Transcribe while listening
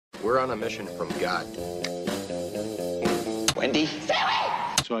We're on a mission from God. Wendy?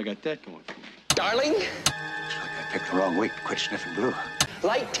 So I got that going for me. Darling? Looks like I picked the wrong week to quit sniffing glue.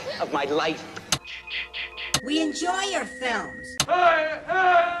 Light of my life. We enjoy your films. I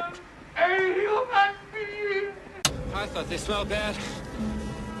am a human being. I thought they smelled bad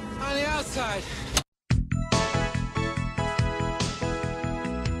on the outside.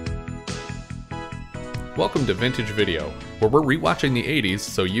 Welcome to Vintage Video, where we're rewatching the 80s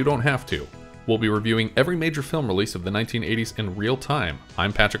so you don't have to. We'll be reviewing every major film release of the 1980s in real time.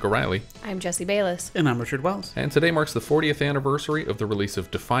 I'm Patrick O'Reilly. I'm Jesse Bayless. And I'm Richard Wells. And today marks the 40th anniversary of the release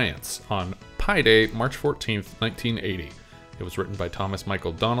of Defiance on Pi Day, March 14th, 1980. It was written by Thomas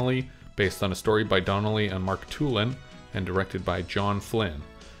Michael Donnelly, based on a story by Donnelly and Mark Tulin, and directed by John Flynn.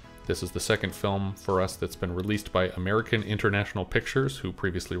 This is the second film for us that's been released by American International Pictures, who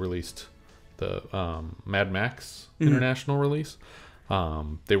previously released the Mad Max International release.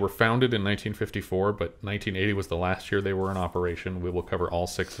 They were founded in 1954, but 1980 was the last year they were in operation. We will cover all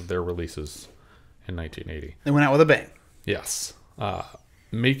 6 of their releases in 1980. They went out with a bang. Yes.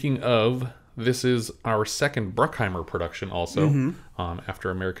 Making of, this is our second Bruckheimer production also,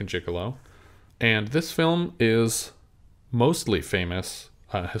 after American Gigolo. And this film is mostly famous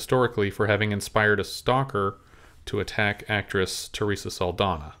historically for having inspired a stalker to attack actress Theresa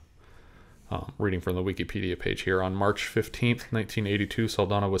Saldana. Reading from the Wikipedia page here, on March 15th, 1982,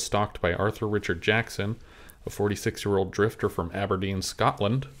 Saldana was stalked by Arthur Richard Jackson, a 46-year-old drifter from Aberdeen,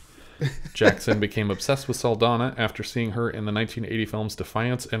 Scotland. Jackson became obsessed with Saldana after seeing her in the 1980 films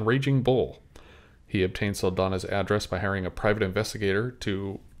Defiance and Raging Bull. He obtained Saldana's address by hiring a private investigator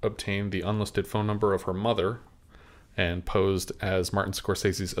to obtain the unlisted phone number of her mother, and posed as Martin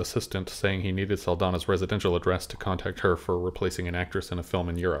Scorsese's assistant, saying he needed Saldana's residential address to contact her for replacing an actress in a film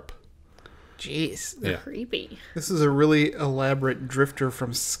in Europe. Jeez. Yeah. Creepy. This is a really elaborate drifter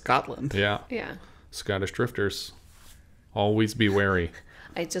from Scotland. Yeah. Yeah. Scottish drifters. Always be wary.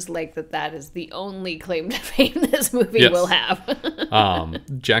 I just like that is the only claim to fame this movie will have.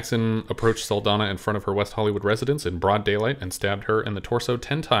 Jackson approached Saldana in front of her West Hollywood residence in broad daylight and stabbed her in the torso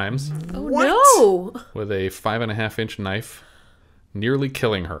 10 times Oh, no. with a 5.5-inch knife, nearly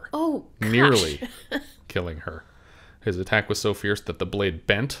killing her. Oh, gosh. Nearly killing her. His attack was so fierce that the blade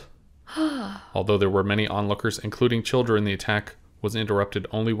bent. Although there were many onlookers, including children, the attack was interrupted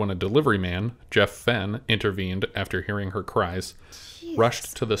only when a delivery man, Jeff Fenn, intervened after hearing her cries,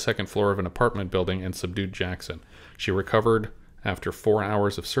 rushed to the second floor of an apartment building, and subdued Jackson. She recovered after 4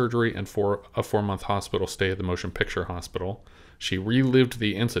 hours of surgery and a 4-month hospital stay at the Motion Picture Hospital. She relived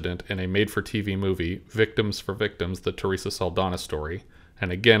the incident in a made-for-TV movie, Victims for Victims, the Theresa Saldana story, and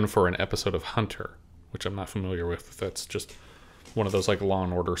again for an episode of Hunter, which I'm not familiar with. That's just one of those like Law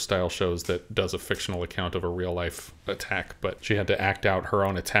and Order style shows that does a fictional account of a real life attack, but she had to act out her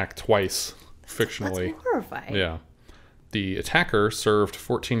own attack twice fictionally. That's horrifying. Yeah. The attacker served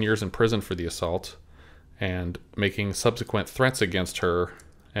 14 years in prison for the assault and making subsequent threats against her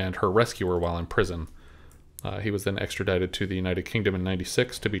and her rescuer while in prison. He was then extradited to the United Kingdom in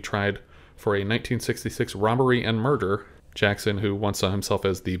 1996 to be tried for a 1966 robbery and murder. Jackson, who once saw himself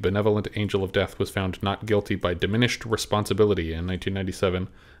as the benevolent angel of death, was found not guilty by diminished responsibility in 1997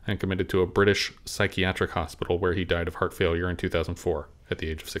 and committed to a British psychiatric hospital where he died of heart failure in 2004 at the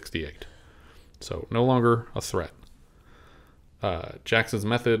age of 68. So no longer a threat. Jackson's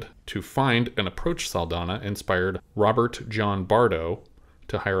method to find and approach Saldana inspired Robert John Bardo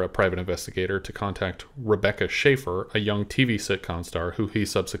to hire a private investigator to contact Rebecca Schaefer, a young TV sitcom star who he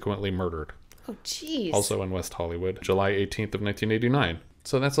subsequently murdered. Oh, jeez. Also in West Hollywood, July 18th of 1989.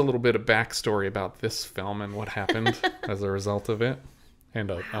 So that's a little bit of backstory about this film and what happened as a result of it.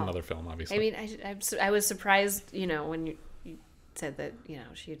 And another film, obviously. I mean, I was surprised, when you said that,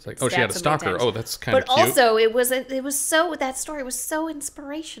 she had like, oh, she had a stalker. Oh, that's kind of cute. But also, that story was so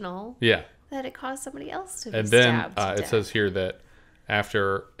inspirational. Yeah. That it caused somebody else to be stabbed. And then to it says here that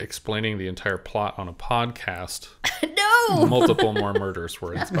after explaining the entire plot on a podcast, no, multiple more murders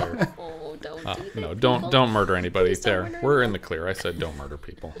were inspired. Oh, don't do that. No, don't murder anybody there. We're in the clear. I said don't murder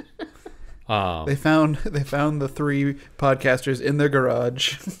people. They found the 3 podcasters in their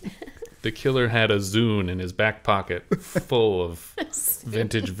garage. The killer had a Zune in his back pocket full of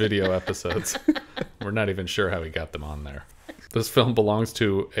vintage video episodes. We're not even sure how he got them on there. This film belongs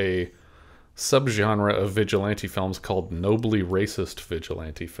to a subgenre of vigilante films called nobly racist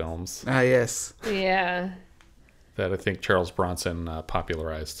vigilante films. Ah, yes. Yeah. That I think Charles Bronson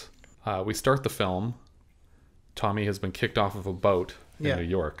popularized. We start the film. Tommy has been kicked off of a boat in New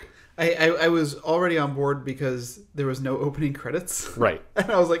York. I was already on board because there was no opening credits. Right.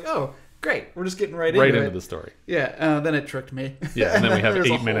 And I was like, oh, Great, we're just getting right into it. the story. Yeah, then it tricked me. Yeah, and then we have There's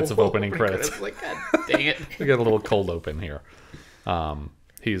 8 minutes of opening credits. Like, God dang it. We got a little cold open here.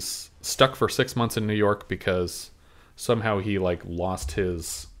 He's stuck for 6 months in New York because somehow he like lost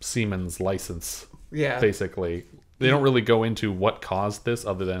his seaman's license. Yeah. Basically. They don't really go into what caused this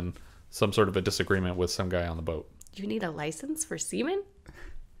other than some sort of a disagreement with some guy on the boat. You need a license for seamen?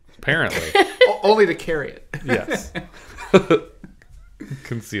 Apparently. Only to carry it. Yes.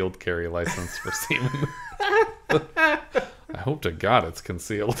 Concealed carry license for seamen. I hope to God it's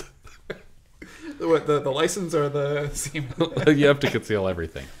concealed. What, the license or the seaman? You have to conceal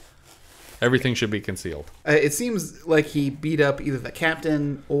everything. Everything should be concealed. It seems like he beat up either the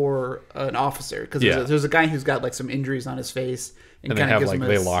captain or an officer, because there's a guy who's got like some injuries on his face, and they have like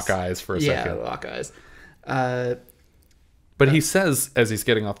they lock eyes for a second. Yeah, lock eyes. But he says as he's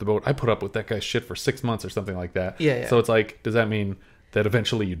getting off the boat, "I put up with that guy's shit for 6 months or something like that." Yeah. So it's like, does that mean that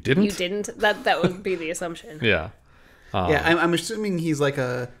eventually you didn't? You didn't. That would be the assumption. Yeah. I'm assuming he's like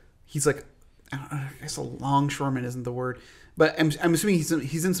I guess a longshoreman isn't the word, but I'm assuming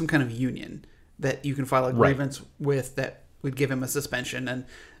he's in some kind of union that you can file a grievance with that would give him a suspension, and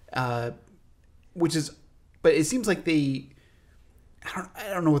but it seems like I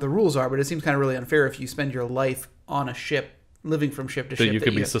don't know what the rules are, but it seems kind of really unfair if you spend your life on a ship, living from ship to ship. You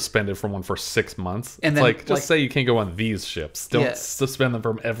could be suspended from one for 6 months. And it's then, just say you can't go on these ships. Don't suspend them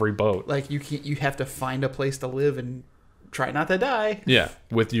from every boat. Like you have to find a place to live and try not to die. Yeah,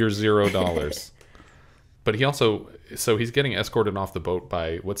 with your $0. But he's getting escorted off the boat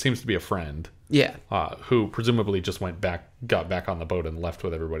by what seems to be a friend. Yeah. Who presumably just got back on the boat and left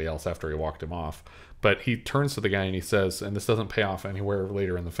with everybody else after he walked him off. But he turns to the guy and he says, and this doesn't pay off anywhere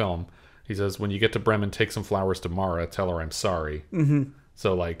later in the film, he says, "When you get to Bremen, take some flowers to Mara. Tell her I'm sorry." Mm-hmm.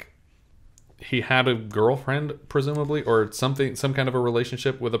 So like, he had a girlfriend presumably, or some kind of a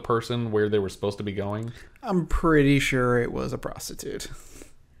relationship with a person where they were supposed to be going. I'm pretty sure it was a prostitute.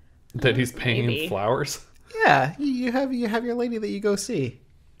 That he's paying flowers. Yeah, you have your lady that you go see.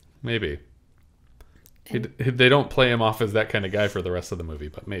 Maybe. They don't play him off as that kind of guy for the rest of the movie,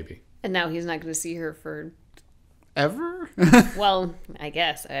 but maybe. And now he's not going to see her for... Ever? Well, I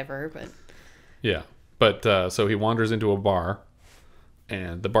guess ever, but... Yeah. But, so he wanders into a bar,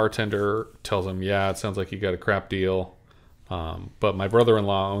 and the bartender tells him, "Yeah, it sounds like you got a crap deal, but my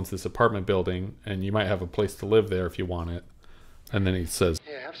brother-in-law owns this apartment building, and you might have a place to live there if you want it." And then he says...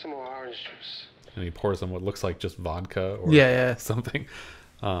 "Yeah, have some more orange juice." And he pours him what looks like just vodka or something.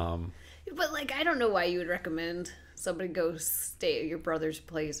 But, like, I don't know why you would recommend somebody go stay at your brother's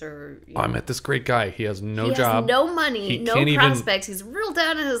place or... I met this great guy. He has no job. He has no money, no prospects. He's real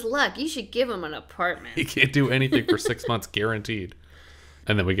down on his luck. You should give him an apartment. He can't do anything for 6 months, guaranteed.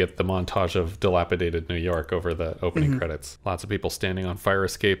 And then we get the montage of dilapidated New York over the opening credits. Lots of people standing on fire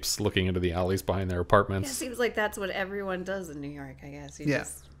escapes, looking into the alleys behind their apartments. It seems like that's what everyone does in New York, I guess. You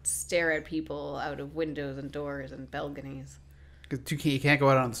just stare at people out of windows and doors and balconies. Because you can't go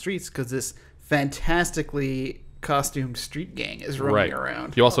out on the streets because this fantastically costumed street gang is running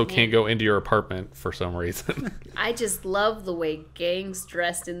around. You also can't go into your apartment for some reason. I just love the way gangs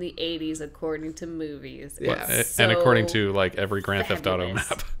dressed in the 80s according to movies. Yeah. And according to like every Grand Theft Auto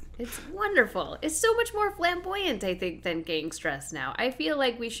map. It's wonderful. It's so much more flamboyant, I think, than gangs dress now. I feel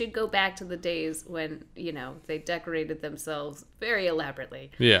like we should go back to the days when, they decorated themselves very elaborately.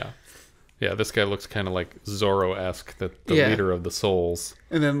 Yeah. Yeah, this guy looks kind of like Zorro-esque, the leader of the Souls.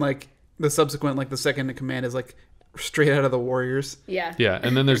 And then, like, the subsequent, like, the second in command is, like, straight out of the Warriors. Yeah. Yeah,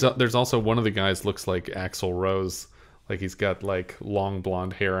 and then there's also one of the guys looks like Axl Rose. Like, he's got, like, long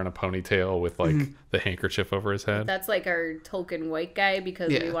blonde hair and a ponytail with, like, the handkerchief over his head. That's, like, our token white guy because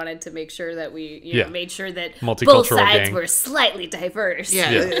we wanted to make sure that we made sure that multicultural both sides gang. Were slightly diverse.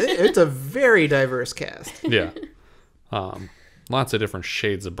 Yeah, it's a very diverse cast. Yeah. Lots of different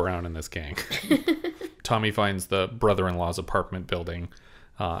shades of brown in this gang. Tommy finds the brother-in-law's apartment building,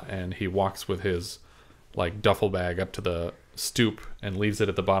 and he walks with his like duffel bag up to the stoop and leaves it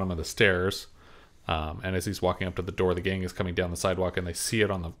at the bottom of the stairs. And as he's walking up to the door, the gang is coming down the sidewalk, and they see it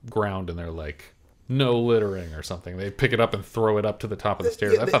on the ground, and they're like, "No littering" or something. They pick it up and throw it up to the top of the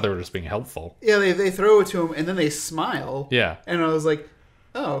stairs. I thought they were just being helpful. Yeah, they throw it to him, and then they smile. Yeah. And I was like,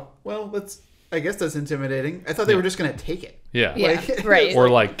 oh, well, I guess that's intimidating. I thought they were just going to take it. Yeah. Like, right. Or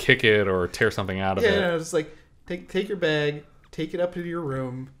like kick it or tear something out of it. Yeah, just like take your bag, take it up to your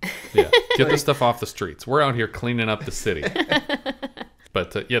room. Yeah. Get the stuff off the streets. We're out here cleaning up the city.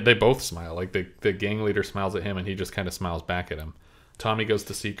 But they both smile. Like the gang leader smiles at him and he just kind of smiles back at him. Tommy goes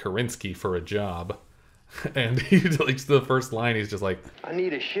to see Karenski for a job. And he like the first line he's just like, "I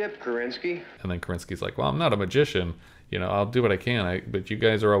need a ship, Karenski." And then Karenski's like, "Well, I'm not a magician. you know, I'll do what I can. But you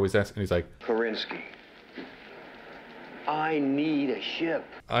guys are always asking. He's like, Karenski. I need a ship.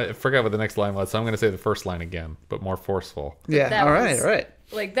 I forgot what the next line was, so I'm going to say the first line again, but more forceful. Yeah. That All right. was- All right.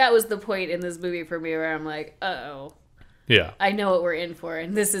 Like, that was the point in this movie for me where I'm like, uh-oh, Yeah. I know what we're in for,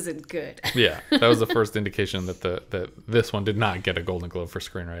 and this isn't good. Yeah. That was the first indication that this one did not get a Golden Globe for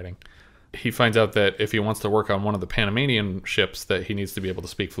screenwriting. He finds out that if he wants to work on one of the Panamanian ships, that he needs to be able to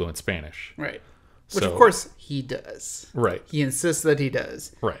speak fluent Spanish. Right. Which, So- of course, he does. Right. He insists that he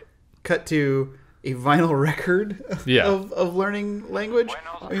does. Right. Cut to a vinyl record Yeah. of learning language.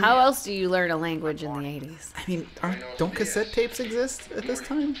 How else do you learn a language in the 80s? I mean, don't cassette tapes exist at this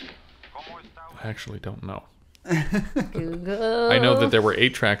time? I actually don't know. Google. I know that there were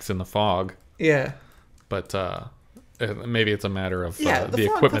 8 tracks in the fog, Yeah. but maybe it's a matter of Yeah. the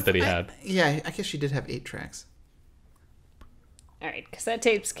fog- equipment that he had. Yeah, I guess she did have 8 tracks. All right, cassette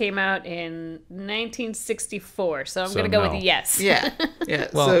tapes came out in 1964, so I'm So going to go no. with yes. Yeah. Yeah.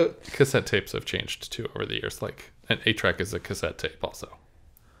 Well, so cassette tapes have changed too over the years. Like an 8-track is a cassette tape also.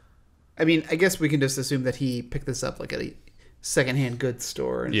 I mean, I guess we can just assume that he picked this up like at a secondhand goods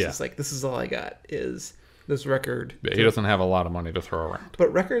store, and it's Yeah. just like, this is all I got is this record. Yeah, he doesn't have a lot of money to throw around.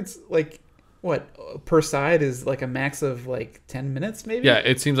 But records, like, what per side is like a max of like 10 minutes, maybe. Yeah,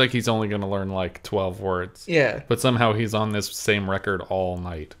 it seems like he's only going to learn like 12 words. Yeah. But somehow he's on this same record all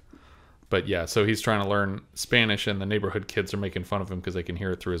night. But yeah, so he's trying to learn Spanish, and the neighborhood kids are making fun of him because they can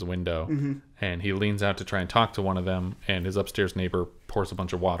hear it through his window. Mm-hmm. And he leans out to try and talk to one of them, and his upstairs neighbor pours a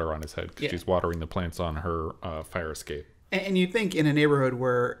bunch of water on his head because Yeah. she's watering the plants on her fire escape. And you think in a neighborhood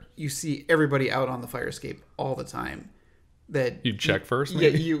where you see everybody out on the fire escape all the time, that You'd check first, Yeah,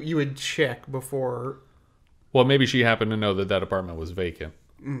 maybe? you would check before. Well, maybe she happened to know that that apartment was vacant.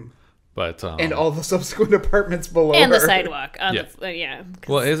 But And all the subsequent apartments below And her. the sidewalk. On Yeah. The, yeah. 'cause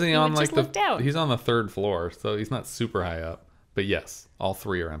well, isn't he you on would like just looked out. he's on the 3rd floor, so he's not super high up. But yes, all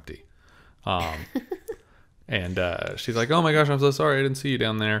 3 are empty. And she's like, "Oh my gosh, I'm so sorry, I didn't see you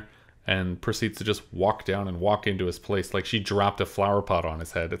down there." And proceeds to just walk down and walk into his place like she dropped a flower pot on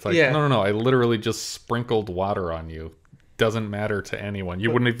his head. It's like, Yeah. no, I literally just sprinkled water on you. Doesn't matter to anyone. You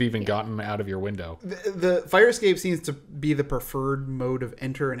wouldn't have even gotten out of your window. The fire escape seems to be the preferred mode of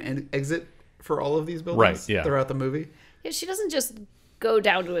enter and exit for all of these buildings Right, yeah. throughout the movie. Yeah, she doesn't just go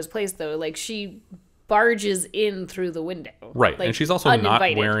down to his place, though. Like, she barges in through the window. Right. Like, And she's also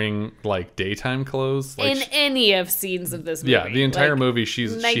uninvited. not wearing like daytime clothes. Like, in any of scenes of this movie. yeah, the entire Like, movie she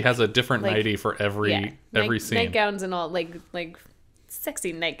has a different like, nightie for every scene. Nightgowns and all, like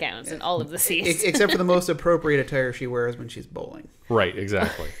sexy nightgowns in all of the scenes. Except for the most appropriate attire she wears when she's bowling. Right,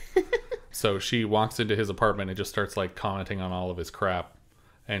 exactly. So she walks into his apartment and just starts like commenting on all of his crap.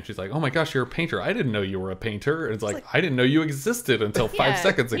 And she's like, "Oh my gosh, you're a painter. I didn't know you were a painter." And it's like, I didn't know you existed until 5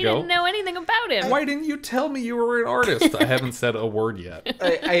 seconds We ago. didn't know anything about him. Why didn't you tell me you were an artist? I haven't said a word yet.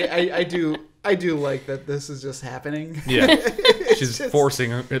 I do like that this is just happening. Yeah. She's just-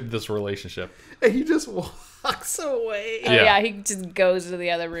 forcing this relationship. And he just walks away. Oh, Yeah. yeah, he just goes to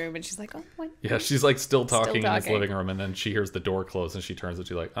the other room, and she's like, "Oh, what?" Yeah, she's like still talking in his talking. living room, and then she hears the door close, and she turns and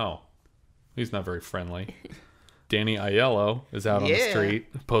she's like, "Oh, he's not very friendly." Danny Aiello is out on the Yeah.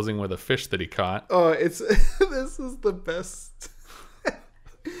 street posing with a fish that he caught. Oh, it's this is the best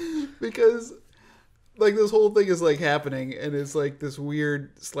because like this whole thing is like happening, and it's like this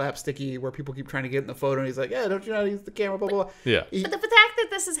weird slapsticky where people keep trying to get in the photo, and he's like, "Yeah, don't you know how to use the camera?" Blah blah. Blah. Yeah. He- But the fact that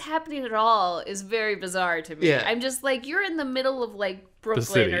this is happening at all is very bizarre to me. Yeah. I'm just like, you're in the middle of like Brooklyn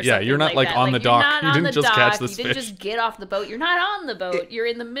city. or Yeah, something you're not, like, that. on the you're dock. not You on didn't the just catch dock. this You didn't fish. just get off the boat. You're not on the boat. You're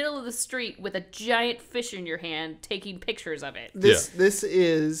in the middle of the street with a giant fish in your hand, taking pictures of it. This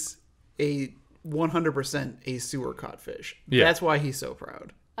is a 100% a sewer codfish. Yeah. That's why he's so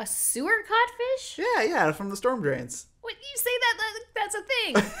proud. A sewer codfish? Yeah, from the storm drains. What, you say that's a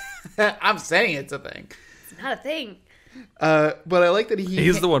thing? I'm saying it's a thing. It's not a thing. But I like that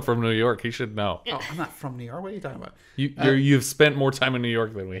He's the one from New York. He should know. Oh, I'm not from New York. What are you talking about? You've spent more time in New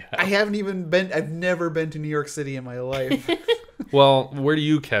York than we have. I haven't even been. I've never been to New York City in my life. Well, where do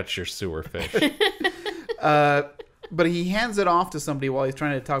you catch your sewer fish? But he hands it off to somebody while he's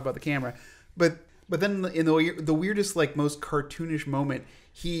trying to talk about the camera. But then in the weirdest, like most cartoonish moment,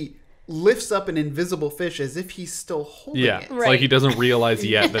 he lifts up an invisible fish as if he's still holding Yeah, it. it's like he doesn't realize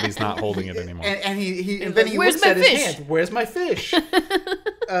yet that he's not holding it anymore. And then he "Where's looks my at his fish?" hand. Where's my fish?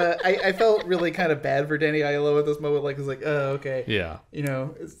 I felt really kind of bad for Danny Aiello at this moment. Like, it's like, oh, okay. Yeah. You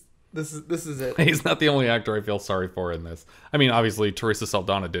know, this is it. He's not the only actor I feel sorry for in this. I mean, obviously, Theresa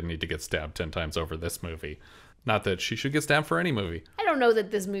Saldana didn't need to get stabbed 10 times over this movie. Not that she should get stabbed for any movie. I don't know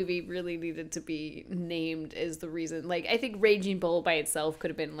that this movie really needed to be named as the reason. Like, I think Raging Bull by itself could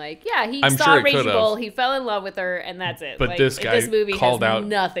have been like, yeah, he saw Raging Bull, he fell in love with her, and that's it. But like, this guy this movie called has out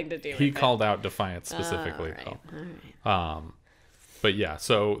nothing to do with it. He called out Defiance specifically. All right. But yeah,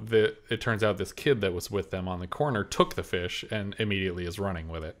 so it turns out this kid that was with them on the corner took the fish and immediately is running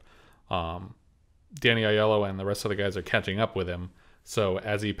with it. Danny Aiello and the rest of the guys are catching up with him. So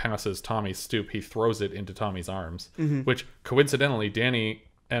as he passes Tommy's stoop, he throws it into Tommy's arms, which coincidentally, Danny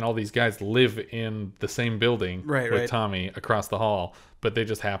and all these guys live in the same building with Tommy across the hall, but they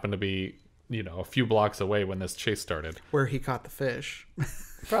just happen to be, a few blocks away when this chase started. Where he caught the fish.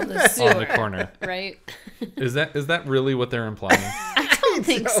 From the sewer. On the corner. Right? Is that really what they're implying? I don't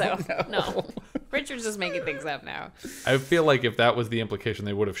think so. No. Richard's just making things up now. I feel like if that was the implication,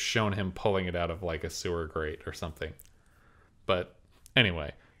 they would have shown him pulling it out of like a sewer grate or something. But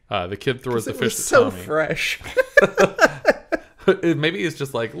anyway, the kid throws the fish to Tommy. So fresh. Maybe he's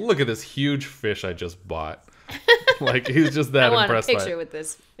just like, look at this huge fish I just bought. Like he's just that impressed by it. I want a picture with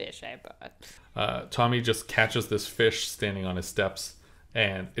this fish I bought. Tommy just catches this fish standing on his steps,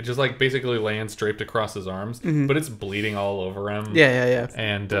 and it just like basically lands draped across his arms, but it's bleeding all over him. Yeah.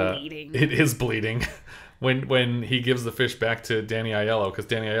 And it is bleeding. When he gives the fish back to Danny Aiello, because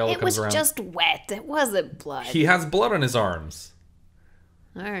Danny Aiello comes around. It was just wet. It wasn't blood. He has blood on his arms.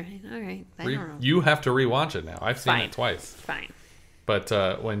 All right. You have to rewatch it now. I've seen it twice. Fine. But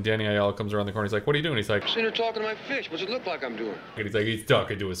when Danny Aiello comes around the corner, he's like, what are you doing? He's like, I'm sitting here talking to my fish. What's it look like I'm doing? And he's like, he's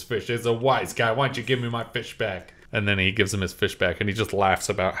talking to his fish. He's a wise guy. Why don't you give me my fish back? And then he gives him his fish back, and he just laughs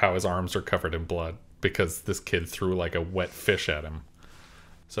about how his arms are covered in blood because this kid threw like a wet fish at him.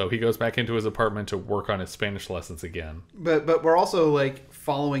 So he goes back into his apartment to work on his Spanish lessons again. But we're also like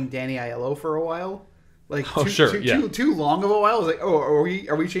following Danny Aiello for a while. Like too long of a while. I was like,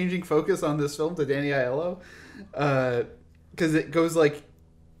 are we changing focus on this film to Danny Aiello? Because it goes like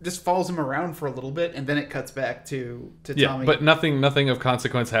just follows him around for a little bit, and then it cuts back to Tommy. But nothing of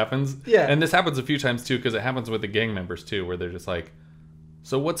consequence happens. Yeah, and this happens a few times too, because it happens with the gang members too, where they're just like,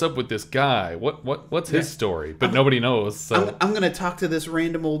 so what's up with this guy? What's his story? But nobody knows. So I'm gonna talk to this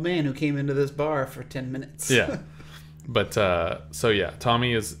random old man who came into this bar for 10 minutes. Yeah. But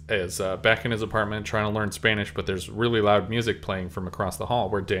Tommy is back in his apartment trying to learn Spanish, but there's really loud music playing from across the hall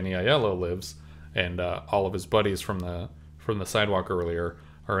where Danny Aiello lives, and all of his buddies from the sidewalk earlier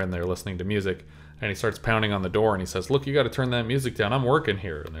are in there listening to music. And he starts pounding on the door, and he says, look, you got to turn that music down. I'm working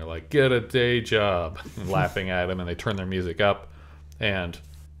here. And they're like, get a day job, laughing at him, and they turn their music up. And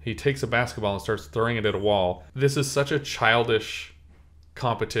he takes a basketball and starts throwing it at a wall. This is such a childish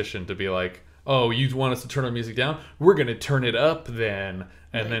competition to be like, oh, you want us to turn our music down? We're going to turn it up then.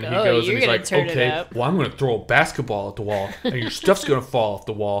 And then he goes and he's like, okay, well, I'm going to throw a basketball at the wall, and your stuff's going to fall off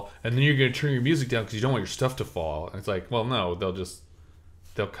the wall, and then you're going to turn your music down because you don't want your stuff to fall. And it's like, well, no,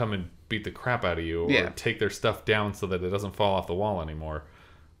 they'll come and beat the crap out of you or take their stuff down so that it doesn't fall off the wall anymore.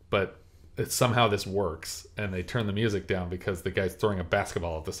 But somehow this works, and they turn the music down because the guy's throwing a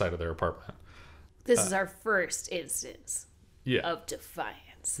basketball at the side of their apartment. This is our first instance of Defiance.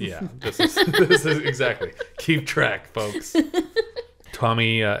 Yeah, this is exactly. Keep track, folks.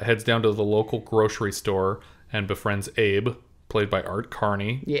 Tommy heads down to the local grocery store and befriends Abe, played by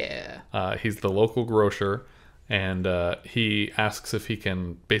Carney. Yeah. He's the local grocer, and he asks if he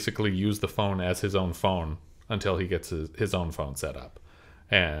can basically use the phone as his own phone until he gets his own phone set up.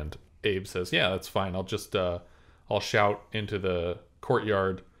 And Abe says, yeah, that's fine. I'll just I'll shout into the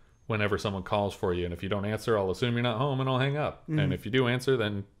courtyard whenever someone calls for you, and if you don't answer, I'll assume you're not home and I'll hang up. And if you do answer,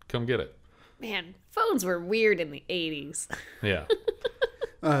 then come get it. Man, phones were weird in the 80s. Yeah.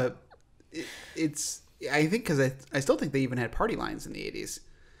 It's I think because I still think they even had party lines in the 80s.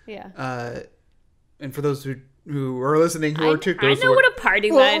 Yeah. And for those who are listening I know what a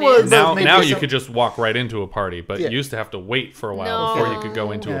party line is. Now you could just walk right into a party, but you used to have to wait for a while before you could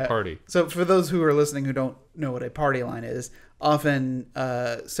go into a party. So for those who are listening who don't know what a party line is, often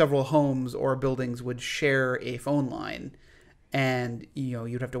several homes or buildings would share a phone line, and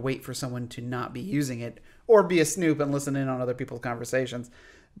you'd have to wait for someone to not be using it or be a snoop and listen in on other people's conversations.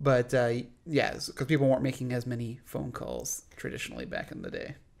 But because people weren't making as many phone calls traditionally back in the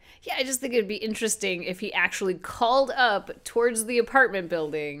day. Yeah, I just think it'd be interesting if he actually called up towards the apartment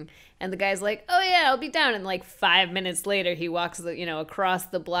building, and the guy's like, "Oh yeah, I'll be down." And like 5 minutes later, he walks across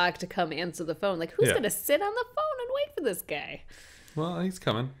the block to come answer the phone. Like, who's gonna sit on the phone and wait for this guy? Well, he's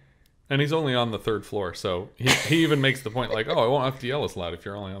coming, and he's only on the 3rd floor, so he even makes the point like, "Oh, I won't have to yell as loud if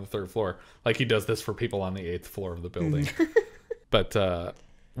you're only on the 3rd floor." Like he does this for people on the 8th floor of the building. But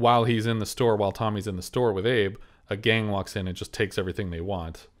while Tommy's in the store with Abe, a gang walks in and just takes everything they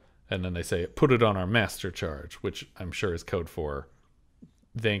want. And then they say, put it on our master charge, which I'm sure is code for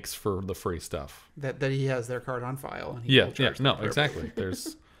thanks for the free stuff. That he has their card on file. And Exactly.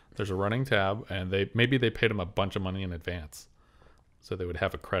 There's a running tab, and maybe they paid him a bunch of money in advance, so they would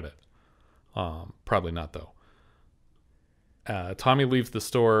have a credit. Probably not though. Tommy leaves the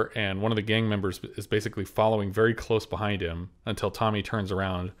store, and one of the gang members is basically following very close behind him until Tommy turns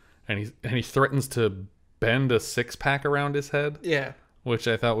around, and he threatens to bend a 6-pack around his head. Yeah. Which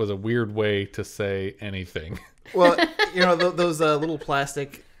I thought was a weird way to say anything. Well, those little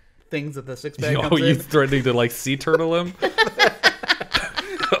plastic things that the 6-pack comes in. You threatening to sea turtle him?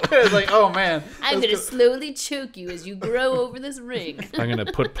 It's like, oh man. I'm going to slowly choke you as you grow over this ring. I'm going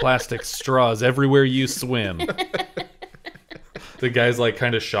to put plastic straws everywhere you swim. The guy's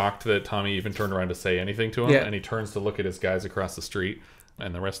kind of shocked that Tommy even turned around to say anything to him. Yeah. And he turns to look at his guys across the street.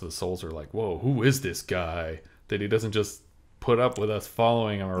 And the rest of the souls are like, whoa, who is this guy? That he doesn't just put up with us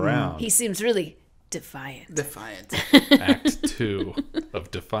following him around. He seems really defiant. Act 2 of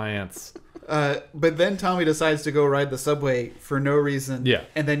Defiance. But then Tommy decides to go ride the subway for no reason. Yeah.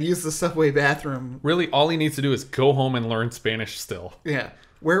 And then use the subway bathroom. Really, all he needs to do is go home and learn Spanish still. Yeah.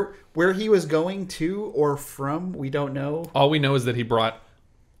 Where he was going to or from, we don't know. All we know is that he brought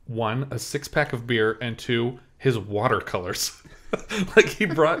 1, a 6-pack of beer, and 2, his watercolors. He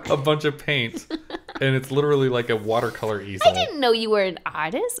brought a bunch of paint, and it's literally like a watercolor easel. I didn't know you were an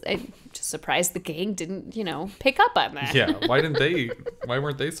artist. I'm just surprised the gang didn't, pick up on that. Yeah, why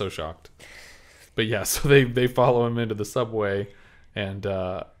weren't they so shocked? But yeah, so they follow him into the subway and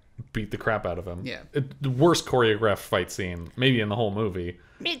beat the crap out of him. Yeah. The worst choreographed fight scene, maybe in the whole movie.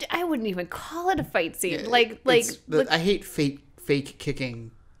 I wouldn't even call it a fight scene. Yeah, I hate fake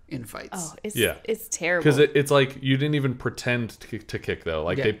kicking in fights. Oh, it's terrible. Because it's you didn't even pretend to kick,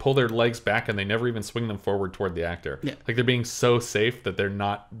 though. They pull their legs back and they never even swing them forward toward the actor. Yeah. They're being so safe that they're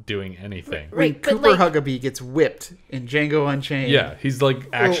not doing anything. When Cooper Huckabee gets whipped in Django Unchained. Yeah, he's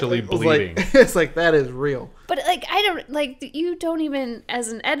actually bleeding. It's that is real. But I don't you don't even as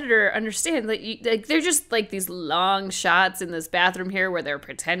an editor understand they're just these long shots in this bathroom here where they're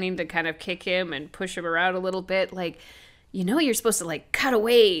pretending to kind of kick him and push him around a little bit. You're supposed to cut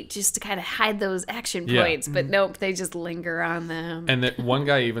away just to kind of hide those action points, but nope, they just linger on them. And that one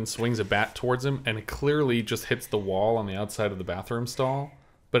guy even swings a bat towards him, and it clearly just hits the wall on the outside of the bathroom stall.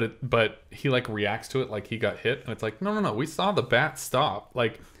 But he reacts to it like he got hit, and it's no, we saw the bat stop.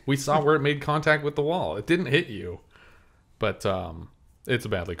 We saw where it made contact with the wall. It didn't hit you. But it's a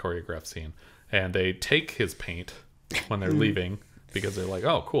badly choreographed scene, and they take his paint when they're leaving because they're like,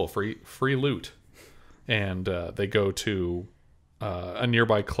 oh, cool, free loot. And they go to a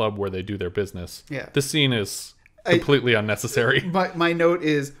nearby club where they do their business. Yeah. This scene is completely unnecessary. My note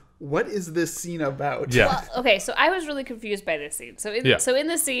is, what is this scene about? Yeah. Well, okay, so I was really confused by this scene. So in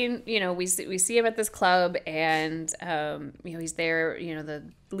this scene, we see him at this club, and he's there. The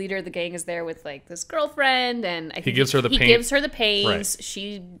leader of the gang is there with this girlfriend, and I think he gives her the paint. He gives her the paint. Right.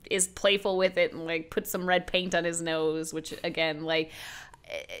 She is playful with it and puts some red paint on his nose, which again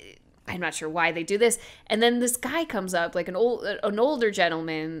I'm not sure why they do this. And then this guy comes up, an older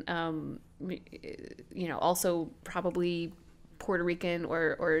gentleman, also probably Puerto Rican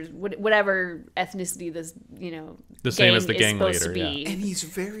or whatever ethnicity this, the same as the gang leader, to be. And he's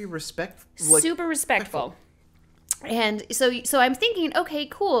very super respectful. And so I'm thinking, okay,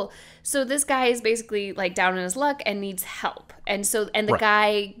 cool. So this guy is basically down in his luck and needs help. And the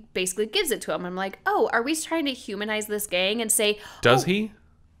guy basically gives it to him. I'm like, oh, are we trying to humanize this gang and say, does he?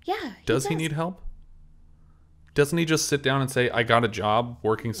 Yeah. Does he need help? Doesn't he just sit down and say, I got a job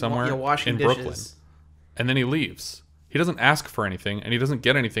working somewhere in Brooklyn? And then he leaves. He doesn't ask for anything, and he doesn't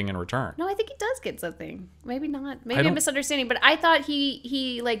get anything in return. No, I think he does get something. Maybe not. Maybe I'm misunderstanding. But I thought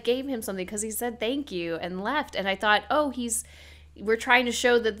he gave him something because he said thank you and left. And I thought, oh, we're trying to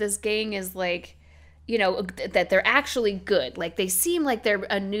show that this gang is that they're actually good. They seem like they're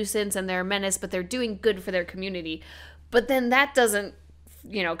a nuisance and they're a menace, but they're doing good for their community. But then that doesn't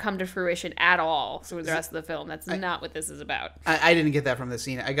come to fruition at all through the rest of the film. That's not what this is about. I didn't get that from the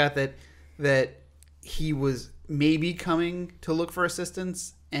scene. I got that he was maybe coming to look for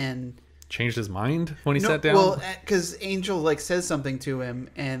assistance and changed his mind when he sat down. Well, because Angel says something to him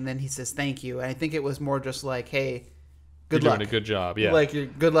and then he says thank you. And I think it was more just hey, good luck. You're doing a good job. Yeah, you're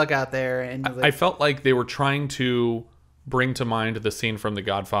good luck out there. And I felt like they were trying to bring to mind the scene from The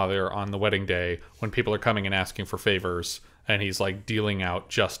Godfather on the wedding day when people are coming and asking for favors. And he's dealing out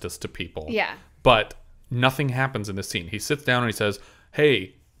justice to people. Yeah. But nothing happens in this scene. He sits down and he says,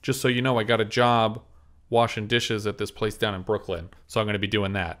 hey, just so you know, I got a job washing dishes at this place down in Brooklyn. So I'm going to be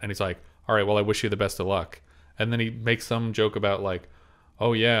doing that. And he's like, all right, well, I wish you the best of luck. And then he makes some joke about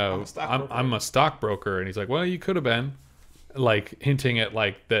oh yeah, stockbroker." I'm a stockbroker. And he's like, well, you could have been. Like hinting at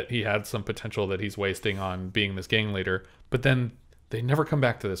like that he had some potential that he's wasting on being this gang leader. But then they never come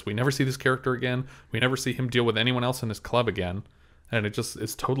back to this. We never see this character again. We never see him deal with anyone else in his club again. And it just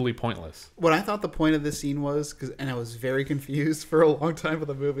is totally pointless. What I thought the point of this scene was, and I was very confused for a long time with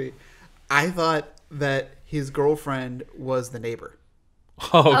the movie, I thought that his girlfriend was the neighbor.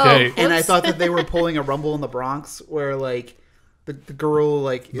 Okay. And I thought that they were pulling a Rumble in the Bronx where like the girl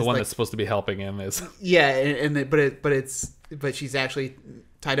like is The one like, that's supposed to be helping him is... yeah, but she's actually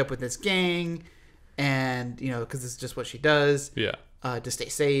tied up with this gang, and you know because it's just what she does. Yeah. To stay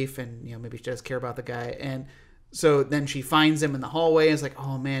safe, and you know maybe she does care about the guy, and so then she finds him in the hallway, and it's like,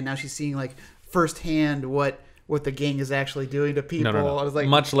 oh man, now she's seeing like firsthand what the gang is actually doing to people. No. I was like,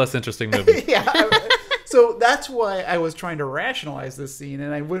 much less interesting movie. yeah. So that's why I was trying to rationalize this scene,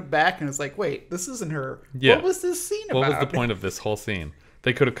 and I went back and was like, wait, this isn't her. Yeah. What was this scene about? What was the point of this whole scene?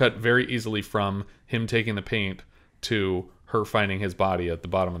 They could have cut very easily from him taking the paint to her finding his body at the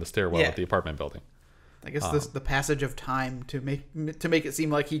bottom of the stairwell at the apartment building. I guess the passage of time to make it seem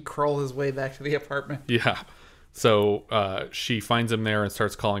like he crawled his way back to the apartment. Yeah. So she finds him there and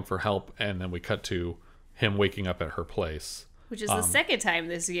starts calling for help, and then we cut to him waking up at her place. Which is the second time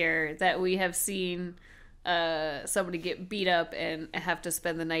this year that we have seen somebody get beat up and have to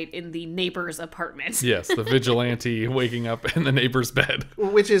spend the night in the neighbor's apartment. Yes, the vigilante waking up in the neighbor's bed.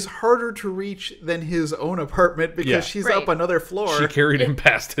 Which is harder to reach than his own apartment because she's up another floor. She carried him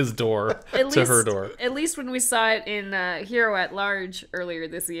past his door to her door. At least when we saw it in Hero at Large earlier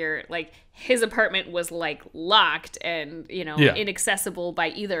this year, like his apartment was like locked and, you know, inaccessible by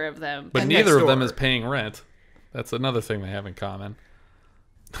either of them. But neither of them is paying rent. That's another thing they have in common.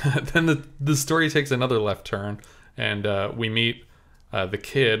 Then the story takes another left turn, and we meet the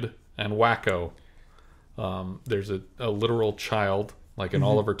kid and Whacko. There's a literal child, like an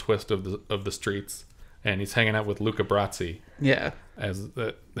Oliver Twist of the streets, and he's hanging out with Luca Brasi. Yeah.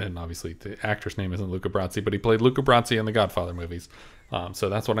 And obviously the actor's name isn't Luca Brasi, but he played Luca Brasi in the Godfather movies. So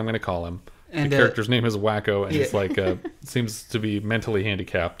that's what I'm going to call him. And the character's name is Whacko, and he's like seems to be mentally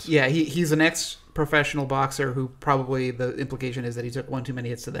handicapped. Yeah, he's an ex-professional boxer who probably the implication is that he took one too many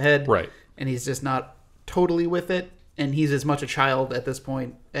hits to the head. Right. And he's just not totally with it, and he's as much a child at this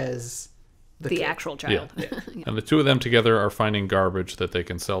point as the actual child. Yeah. And the two of them together are finding garbage that they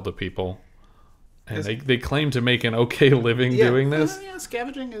can sell to people. And they claim to make an okay living doing this. Yeah,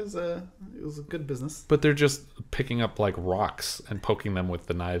 scavenging is a good business. But they're just picking up like rocks and poking them with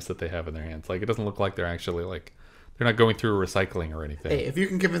the knives that they have in their hands. Like it doesn't look like they're actually like they're not going through recycling or anything. Hey, if you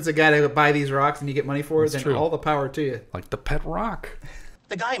can convince a guy to buy these rocks and you get money for it, then all the power to you. Like the pet rock.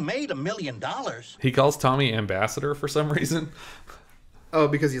 The guy made $1 million. He calls Tommy ambassador for some reason. Oh,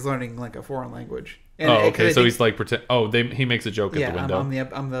 because he's learning like a foreign language. And okay. So he's like pretend. Oh, he makes a joke at the window.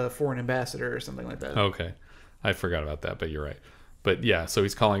 I'm the foreign ambassador or something like that. Okay, I forgot about that, but you're right. But yeah, so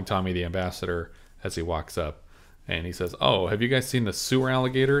he's calling Tommy the ambassador as he walks up, and he says, "Oh, have you guys seen the sewer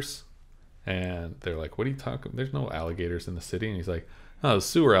alligators?" And they're like, "What are you talking? There's no alligators in the city." And he's like, "Oh, the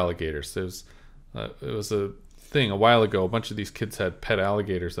sewer alligators. It was a thing a while ago. A bunch of these kids had pet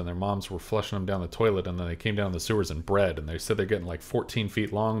alligators, and their moms were flushing them down the toilet, and then they came down the sewers and bred. And they said they're getting like 14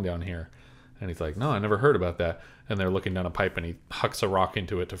 feet long down here." And he's like, "No, I never heard about that." And they're looking down a pipe, and he hucks a rock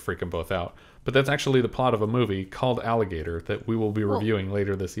into it to freak them both out. But that's actually the plot of a movie called Alligator that we will be reviewing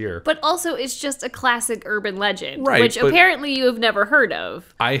later this year. But also, it's just a classic urban legend, right, which apparently you have never heard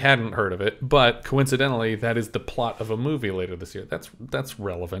of. I hadn't heard of it, but coincidentally, that is the plot of a movie later this year. That's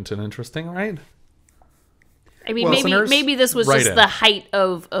relevant and interesting, right? I mean, maybe this was just the height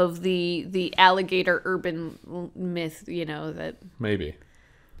of the alligator urban myth, you know, that... Maybe.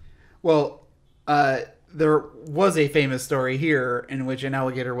 Well, there was a famous story here in which an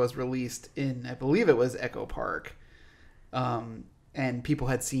alligator was released in, I believe it was Echo Park, and people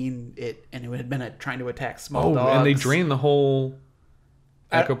had seen it, and it had been trying to attack small dogs. And they drained the whole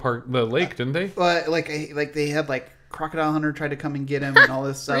Echo Park, the lake, didn't they? Like they had like Crocodile Hunter tried to come and get him and all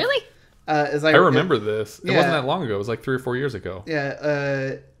this stuff. Really? I remember this. It wasn't that long ago. It was like 3 or 4 years ago. Yeah.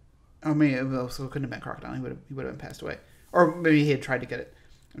 So it couldn't have been Crocodile. He would have been passed away, or maybe he had tried to get it.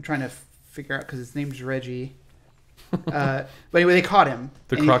 I'm trying to figure out because his name's Reggie. But anyway, they caught him.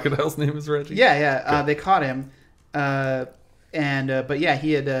 The crocodile's name is Reggie? Yeah. Okay. They caught him. But yeah,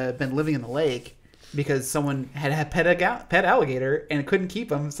 he had been living in the lake because someone had a pet alligator and couldn't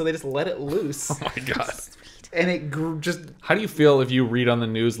keep him, so they just let it loose. Oh my God. And it grew just... How do you feel if you read on the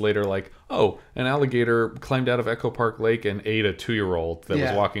news later, like, oh, an alligator climbed out of Echo Park Lake and ate a 2-year-old that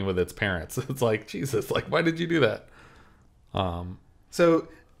was walking with its parents? It's like, Jesus, like, why did you do that? So...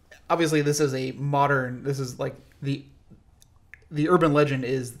 Obviously, this is like the urban legend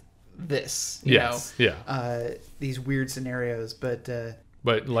is this. You know? Yeah. These weird scenarios, but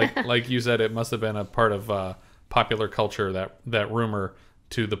like you said, it must have been a part of popular culture, that rumor,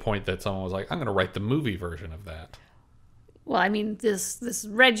 to the point that someone was like, I'm going to write the movie version of that. Well, I mean, this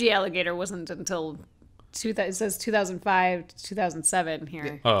Reggie alligator wasn't until it says 2005 to 2007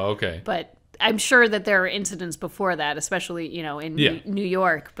 here. Oh, okay. But I'm sure that there are incidents before that, especially, in New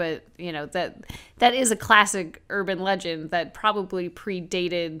York. But, that is a classic urban legend that probably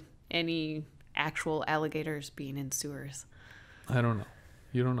predated any actual alligators being in sewers. I don't know.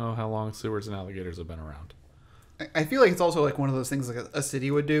 You don't know how long sewers and alligators have been around. I feel like it's also like one of those things like a city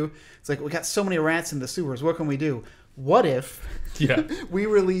would do. It's like, we got so many rats in the sewers. What can we do? What if we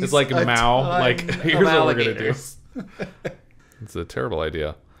release it's like a Mao, like, here's what we're going to do. It's a terrible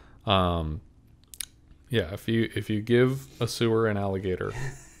idea. If you give a sewer an alligator,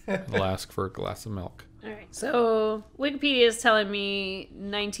 it'll ask for a glass of milk. All right. So Wikipedia is telling me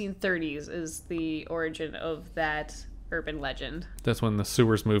 1930s is the origin of that urban legend. That's when the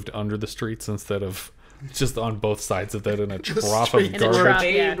sewers moved under the streets instead of just on both sides of that in a trough of garbage.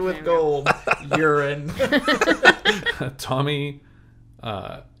 Paved with gold. Urine. Tommy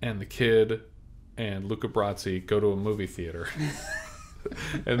and the kid and Luca Brasi go to a movie theater.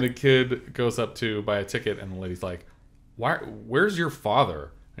 And the kid goes up to buy a ticket, and the lady's like, where's your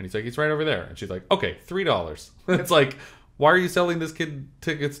father? And he's like, he's right over there. And she's like, okay, $3. It's like, why are you selling this kid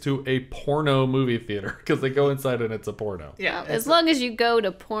tickets to a porno movie theater? Because they go inside and it's a porno. Yeah. As long as you go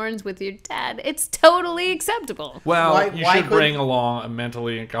to porns with your dad, it's totally acceptable. Well, you should bring along a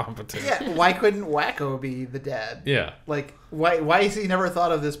mentally incompetent. Yeah, why couldn't Whacko be the dad? Yeah. Like, why has he never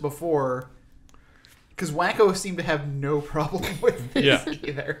thought of this before? Because Whacko seemed to have no problem with this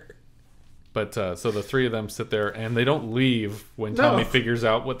either. But so the three of them sit there, and they don't leave when Tommy figures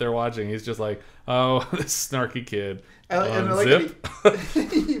out what they're watching. He's just like, oh, this snarky kid. Zip.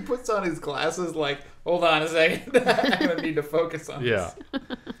 He puts on his glasses like, hold on a second. I'm going to need to focus on this.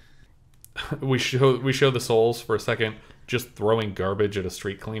 We show the souls for a second just throwing garbage at a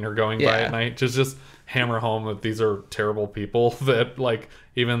street cleaner going by at night. Just hammer home that these are terrible people, that like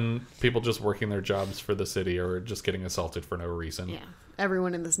even people just working their jobs for the city are just getting assaulted for no reason. Yeah.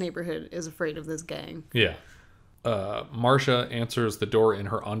 Everyone in this neighborhood is afraid of this gang. Yeah. Marsha answers the door in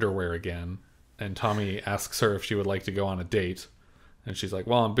her underwear again, and Tommy asks her if she would like to go on a date. And she's like,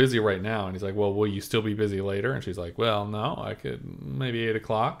 well, I'm busy right now. And he's like, well, will you still be busy later? And she's like, well, no, I could maybe 8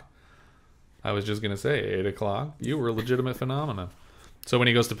 o'clock. I was just going to say 8 o'clock. You were a legitimate phenomenon. So when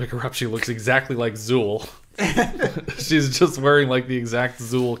he goes to pick her up, she looks exactly like Zool. She's just wearing like the exact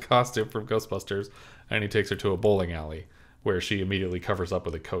Zool costume from Ghostbusters. And he takes her to a bowling alley where she immediately covers up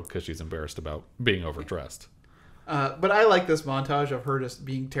with a coat because she's embarrassed about being overdressed. But I like this montage of her just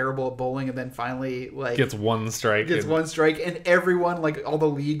being terrible at bowling, and then finally like gets one strike, and everyone, like all the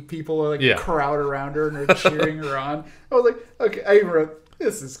league people, are like crowd around her and are cheering her on. I was like, okay, I wrote,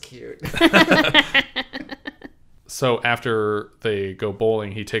 this is cute. So after they go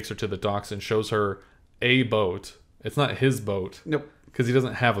bowling, he takes her to the docks and shows her a boat. It's not his boat. Nope. Because he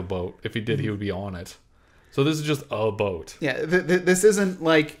doesn't have a boat. If he did, he would be on it. So this is just a boat. Yeah, this isn't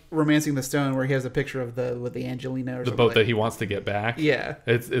like Romancing the Stone where he has a picture of the Angelina or the boat that he wants to get back. Yeah,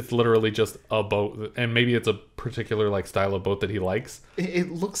 it's literally just a boat, and maybe it's a particular like style of boat that he likes. It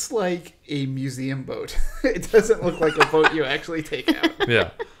looks like a museum boat. It doesn't look like a boat you actually take out. Yeah,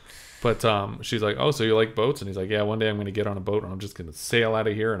 but she's like, oh, so you like boats? And he's like, yeah, one day I'm going to get on a boat and I'm just going to sail out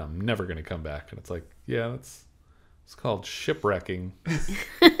of here and I'm never going to come back. And it's like, yeah, it's called shipwrecking.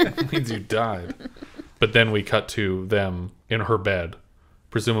 It means you died. But then we cut to them in her bed,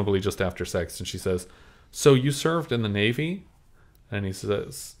 presumably just after sex. And she says, so you served in the Navy? And he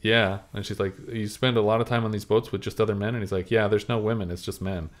says, yeah. And she's like, you spend a lot of time on these boats with just other men? And he's like, yeah, there's no women. It's just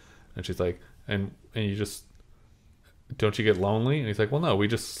men. And she's like, and you just, don't you get lonely? And he's like, well, no, we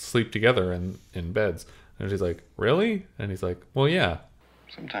just sleep together in beds. And she's like, really? And he's like, well, yeah.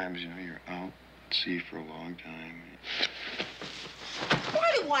 Sometimes, you're out at sea for a long time.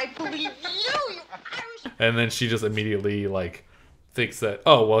 Why do I believe you Irish? And then she just immediately like thinks that,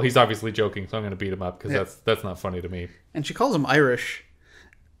 oh well, he's obviously joking, so I'm going to beat him up because that's not funny to me. And she calls him Irish,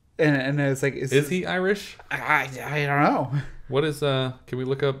 and it's like, is he Irish? I don't know. What is can we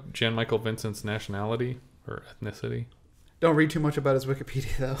look up Jan Michael Vincent's nationality or ethnicity? Don't read too much about his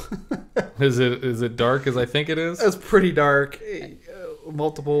Wikipedia though. Is it dark as I think it is? It's pretty dark.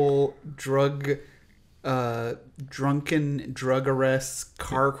 Multiple drunken drug arrests,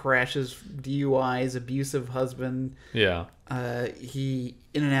 car crashes, DUIs, abusive husband. Yeah. He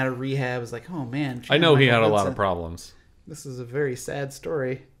in and out of rehab. Was like, oh man. I know he had a lot of problems. This is a very sad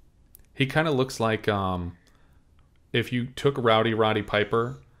story. He kind of looks like if you took Roddy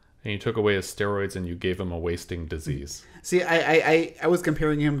Piper and you took away his steroids and you gave him a wasting disease. See, I was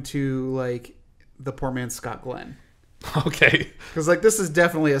comparing him to like the poor man's Scott Glenn. Okay. Because like this is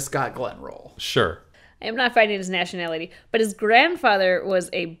definitely a Scott Glenn role. Sure. I am not finding his nationality, but his grandfather was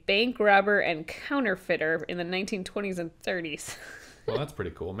a bank robber and counterfeiter in the 1920s and 30s. Well, that's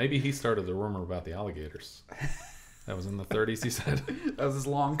pretty cool. Maybe he started the rumor about the alligators. That was in the 30s, he said. That was his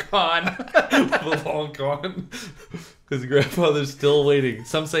long con. The long con. His grandfather's still waiting.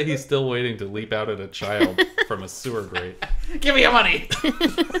 Some say he's still waiting to leap out at a child from a sewer grate. Give me your money.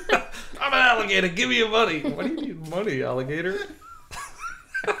 I'm an alligator. Give me your money. What do you need money, alligator?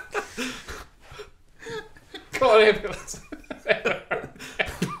 Come on, ambulance.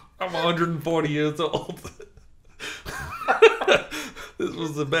 I'm 140 years old. This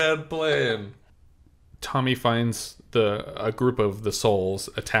was a bad plan. Tommy finds a group of the Souls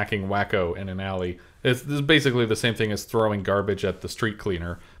attacking Whacko in an alley. This is basically the same thing as throwing garbage at the street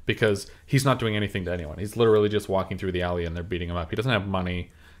cleaner, because he's not doing anything to anyone. He's literally just walking through the alley and they're beating him up. He doesn't have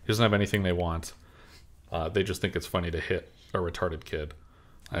money. He doesn't have anything they want. They just think it's funny to hit a retarded kid.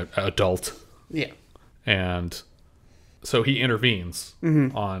 Adult. Yeah. And so he intervenes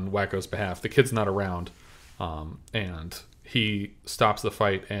on Whacko's behalf. The kid's not around. And he stops the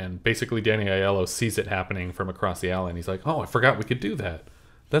fight, and basically Danny Aiello sees it happening from across the alley, and he's like, oh, I forgot we could do that.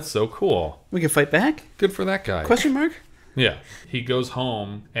 That's so cool. We can fight back? Good for that guy. Question mark? Yeah. He goes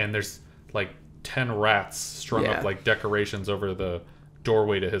home, and there's like 10 rats strung up like decorations over the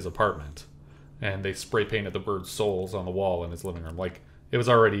doorway to his apartment. And they spray painted the bird's souls on the wall in his living room. Like, it was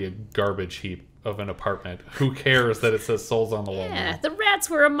already a garbage heap of an apartment. Who cares that it says souls on the wall? Yeah, now? the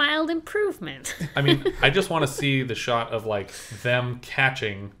rats were a mild improvement. I mean, I just want to see the shot of like them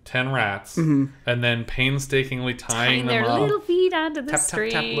catching 10 rats and then painstakingly tying them their up. little feet onto the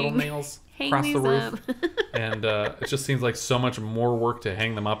string. Tap, little nails Hang across the these roof. up. And it just seems like so much more work to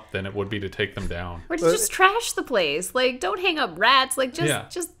hang them up than it would be to take them down. Or to just trash the place. Like, don't hang up rats. Like,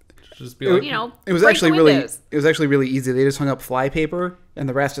 just be like, you know, it was break actually the really windows. it was actually really easy. They just hung up fly paper and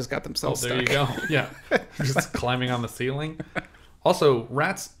the rats just got themselves there stuck. you go. Yeah. Just climbing on the ceiling. Also,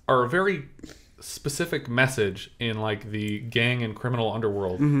 rats are a very specific message in like the gang and criminal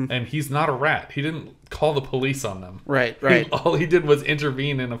underworld, and he's not a rat. He didn't call the police on them. Right. All he did was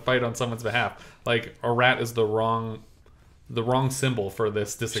intervene in a fight on someone's behalf. Like, a rat is the wrong symbol for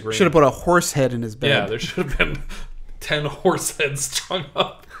this disagreement. Should have put a horse head in his bed. Yeah, there should have been 10 horse heads strung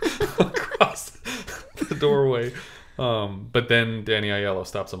up across the doorway. But then Danny Aiello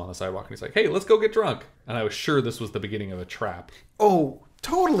stops him on the sidewalk and he's like, hey, let's go get drunk. And I was sure this was the beginning of a trap. Oh,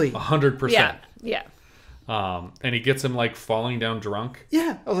 totally. 100%. Yeah. And he gets him like falling down drunk.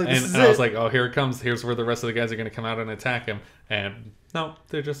 Yeah. I was like, this is I was it. like, oh, here it comes. Here's where the rest of the guys are going to come out and attack him. And no,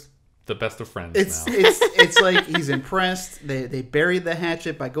 they're just the best of friends now. It's like he's impressed. They buried the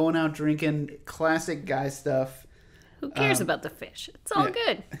hatchet by going out drinking. Classic guy stuff. Who cares about the fish? It's all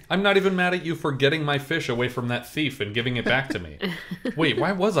good. I'm not even mad at you for getting my fish away from that thief and giving it back to me. Wait,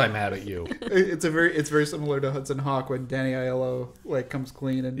 why was I mad at you? It's very similar to Hudson Hawk when Danny Aiello like comes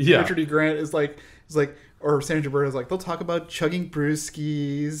clean and Richard E. Grant is like, or Sandra Bird is like, they'll talk about chugging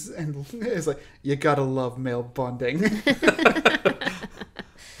brewskis, and it's like, you gotta love male bonding.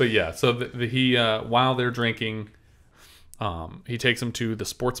 But yeah, so he while they're drinking, he takes him to the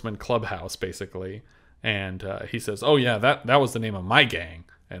Sportsman Clubhouse basically. And he says, "Oh yeah, that was the name of my gang,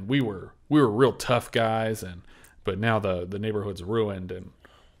 and we were real tough guys, but now the neighborhood's ruined and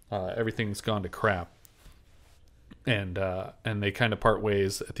everything's gone to crap." And they kind of part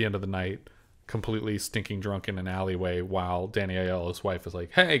ways at the end of the night, completely stinking drunk in an alleyway, while Danny Aiello's wife is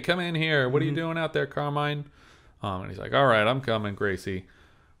like, "Hey, come in here. What are you doing out there, Carmine?" And he's like, "All right, I'm coming, Gracie."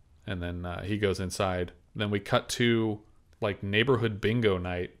 And then he goes inside. Then we cut to like neighborhood bingo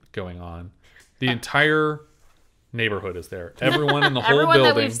night going on. The entire neighborhood is there. Everyone in the whole Everyone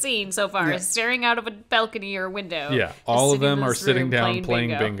building. that we've seen so far is staring out of a balcony or window. Yeah, all of them are sitting down playing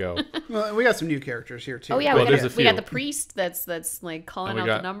bingo. Well, we got some new characters here too. Oh yeah, Well, we there's a got few. the priest that's like calling And we out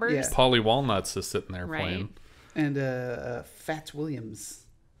got- the numbers. Yeah. Polly Walnuts is sitting there Right. playing. And Fats Williams.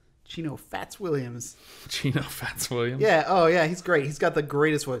 Chino Fats Williams. Chino Fats Williams. Yeah, oh yeah, he's great. He's got the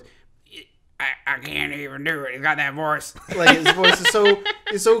greatest voice. I can't even do it. He got that voice. Like his voice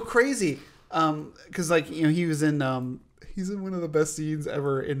is so crazy. Because like, you know, he's in one of the best scenes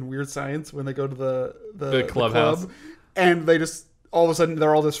ever in Weird Science when they go to the clubhouse. club, and they just all of a sudden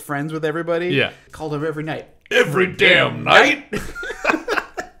they're all just friends with everybody. Yeah. Called him every night. Every damn night.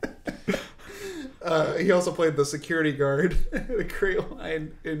 He also played the security guard, the Creole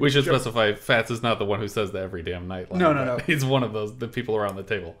line. We should specify Fats is not the one who says the every damn night line. No. He's one of the people around the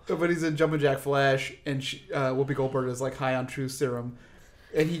table. But he's in Jumpin' Jack Flash, and Whoopi Goldberg is like high on truth serum,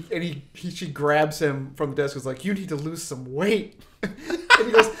 and she grabs him from the desk. And is like, "You need to lose some weight," and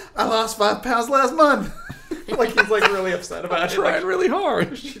he goes, "I lost 5 pounds last month." Like he's like really upset about it. Trying really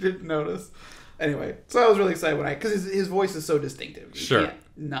hard. She didn't notice. Anyway, so I was really excited because his voice is so distinctive. You can't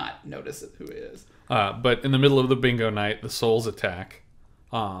not notice who he is. But in the middle of the bingo night, the souls attack,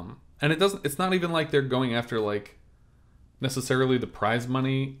 and it's not even like they're going after like necessarily the prize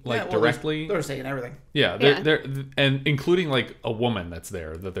money directly. They're just taking everything. Yeah, they're and including like a woman that's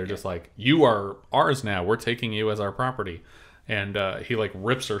there that they're just like, you are ours now. We're taking you as our property, and he like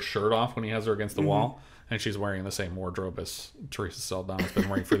rips her shirt off when he has her against the wall, and she's wearing the same wardrobe as Theresa Saldana's been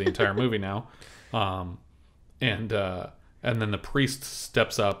wearing for the entire movie now, and then the priest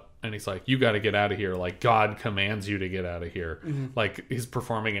steps up. And he's like, you got to get out of here. Like, God commands you to get out of here. Like, he's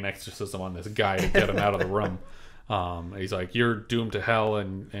performing an exorcism on this guy to get him out of the room. He's like, you're doomed to hell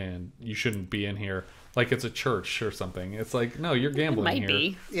and you shouldn't be in here. Like, it's a church or something. It's like, no, you're gambling Might here.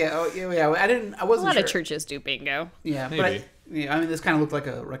 be. Yeah, I wasn't A lot sure. of churches do bingo. Yeah, Maybe. but I mean, this kind of looked like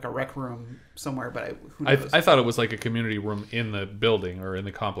a rec room somewhere, but who knows? I thought it was like a community room in the building or in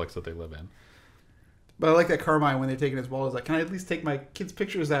the complex that they live in. But I like that Carmine, when they're taking his ball, is like, can I at least take my kids'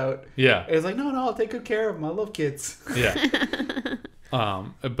 pictures out? Yeah. And it's like, no, I'll take good care of them. I love kids. Yeah.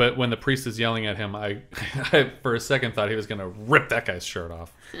 But when the priest is yelling at him, I for a second thought he was going to rip that guy's shirt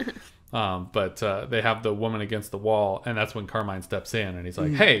off. But they have the woman against the wall, and that's when Carmine steps in, and he's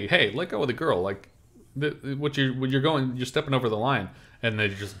like, hey, let go of the girl. Like, you're stepping over the line. And they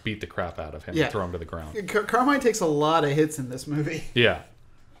just beat the crap out of him and throw him to the ground. Carmine takes a lot of hits in this movie. Yeah.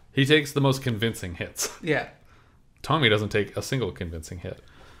 He takes the most convincing hits. Yeah. Tommy doesn't take a single convincing hit.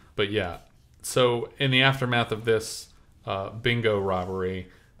 But yeah. So in the aftermath of this bingo robbery,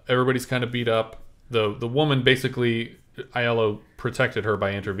 everybody's kind of beat up. The woman basically, Aiello protected her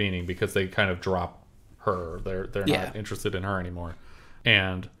by intervening because they kind of drop her. They're not interested in her anymore.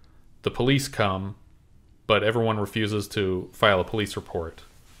 And the police come, but everyone refuses to file a police report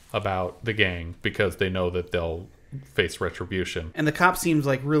about the gang because they know that they'll face retribution. And the cop seems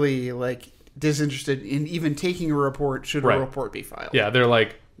like really like disinterested in even taking a report should a report be filed. Yeah, they're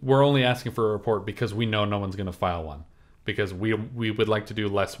like, we're only asking for a report because we know no one's going to file one because we would like to do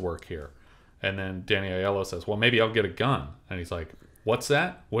less work here. And then Danny Aiello says, well, maybe I'll get a gun. And he's like, what's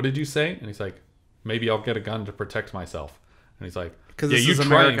that? What did you say? And he's like, maybe I'll get a gun to protect myself. And he's like, yeah, you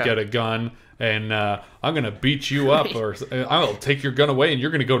try and get a gun, and I'm going to beat you up, or I'll take your gun away, and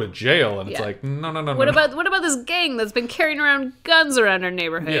you're going to go to jail. And it's like, no. What about this gang that's been carrying around guns around our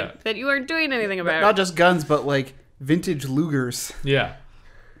neighborhood that you aren't doing anything about? Not just guns, but like vintage Lugers. Yeah.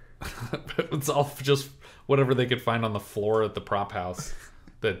 It's all just whatever they could find on the floor at the prop house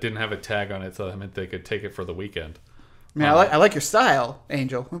that didn't have a tag on it, so that meant they could take it for the weekend. I mean, I like your style,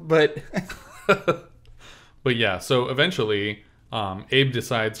 Angel, but... But yeah, so eventually... Abe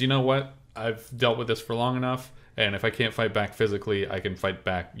decides, you know what? I've dealt with this for long enough, and if I can't fight back physically, I can fight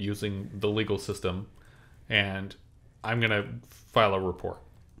back using the legal system, and I'm going to file a report.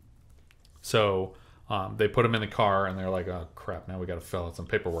 So they put him in the car, and they're like, oh, crap, now we got to fill out some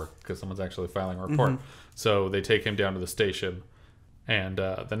paperwork because someone's actually filing a report. So they take him down to the station, and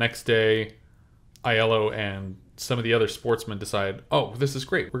the next day, Aiello and some of the other sportsmen decide, oh, this is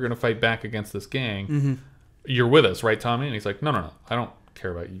great. We're going to fight back against this gang. You're with us, right, Tommy? And he's like, no. I don't care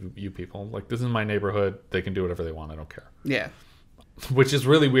about you people. Like, this is my neighborhood. They can do whatever they want. I don't care. Yeah. Which is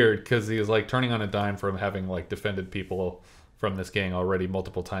really weird because he is, like, turning on a dime from having, like, defended people from this gang already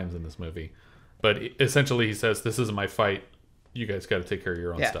multiple times in this movie. But essentially he says, this isn't my fight. You guys got to take care of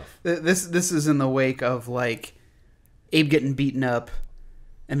your own stuff. This is in the wake of, like, Abe getting beaten up.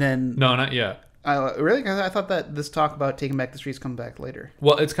 And then... No, not yet. Really? I thought that this talk about taking back the streets come back later.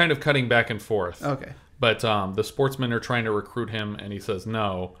 Well, it's kind of cutting back and forth. Okay. But the sportsmen are trying to recruit him, and he says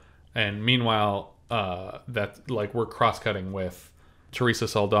no. And meanwhile, we're cross-cutting with Theresa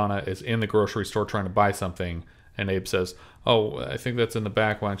Saldana is in the grocery store trying to buy something, and Abe says, "Oh, I think that's in the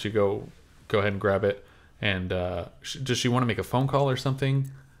back. Why don't you go ahead and grab it?" And does she want to make a phone call or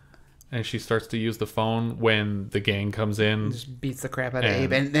something? And she starts to use the phone when the gang comes in. Just beats the crap out of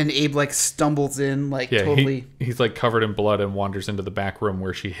Abe. And then Abe, like, stumbles in, like, totally... He's, like, covered in blood and wanders into the back room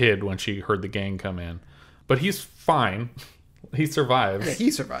where she hid when she heard the gang come in. But he's fine. He survives. Yeah,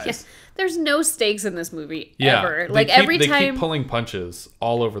 he survives. Yeah. There's no stakes in this movie, ever. Like, every time... They keep pulling punches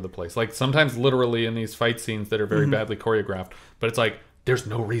all over the place. Like, sometimes literally in these fight scenes that are very badly choreographed. But it's like, there's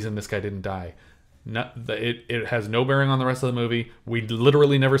no reason this guy didn't die. It has no bearing on the rest of the movie. We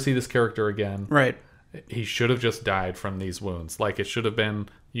literally never see this character again. Right. He should have just died from these wounds. Like, it should have been,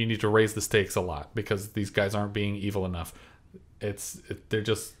 you need to raise the stakes a lot because these guys aren't being evil enough. They're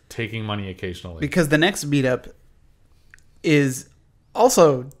just taking money occasionally. Because the next beat up isn't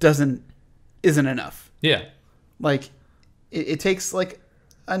enough. Yeah. Like, it takes like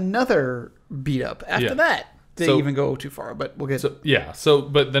another beat up after that to even go too far. But we'll get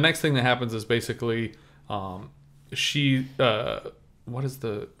but the next thing that happens is basically she what is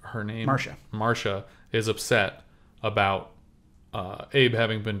her name? Marsha is upset about Abe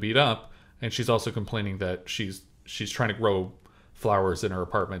having been beat up, and she's also complaining that she's trying to grow flowers in her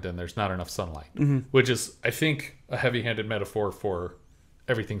apartment and there's not enough sunlight, which is, I think, a heavy-handed metaphor for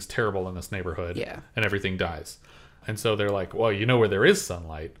everything's terrible in this neighborhood and everything dies. And so they're like, well, you know where there is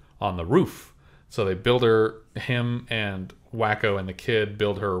sunlight? On the roof. So they build him and Whacko and the kid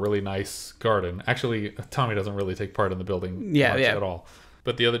build her a really nice garden. Actually, Tommy doesn't really take part in the building much at all.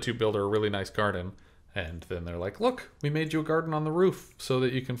 But the other two build her a really nice garden. And then they're like, look, we made you a garden on the roof so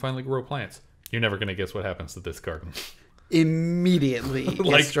that you can finally grow plants. You're never going to guess what happens to this garden. Immediately.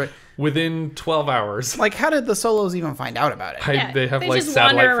 Within 12 hours. Like, how did the Solos even find out about it? They have just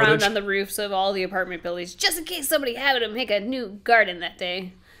satellite wander around footage on the roofs of all the apartment buildings just in case somebody happened to make a new garden that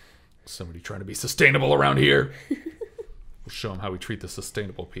day. Somebody trying to be sustainable around here. We'll show them how we treat the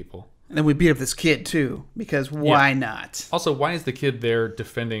sustainable people. And then we beat up this kid too, because why not? Also, why is the kid there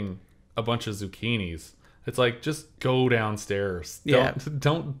defending a bunch of zucchinis? It's like, just go downstairs.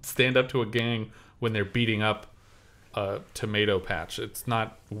 Don't stand up to a gang when they're beating up a tomato patch. It's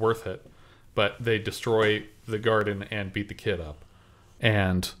not worth it. But they destroy the garden and beat the kid up.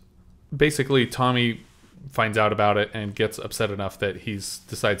 And basically Tommy finds out about it and gets upset enough that he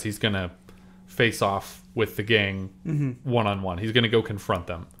decides he's going to face off with the gang one-on-one. He's going to go confront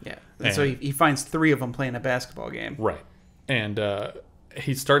them. Yeah. And so he finds 3 of them playing a basketball game. Right. And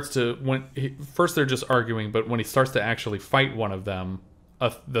he starts to... First they're just arguing, but when he starts to actually fight one of them,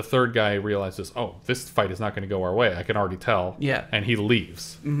 the third guy realizes, oh, this fight is not going to go our way. I can already tell. Yeah. And he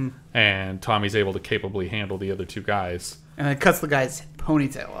leaves. And Tommy's able to capably handle the other 2 guys. And it cuts the guy's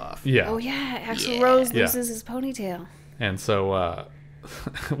ponytail off. Yeah. Oh, yeah. Axl Rose loses his ponytail. And so,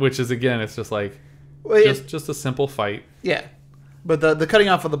 which is, again, it's just like, just a simple fight. Yeah. But the cutting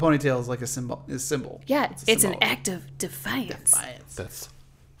off of the ponytail is like a symbol. Yeah, it's an act of defiance. That's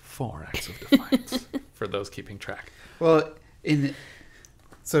 4 acts of defiance for those keeping track. Well,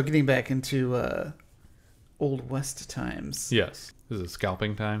 so getting back into Old West times. Yes. Is it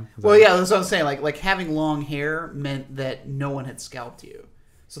scalping time? Well, yeah, that's what I'm saying. Like having long hair meant that no one had scalped you.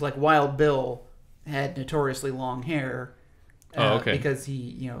 So like Wild Bill had notoriously long hair. Because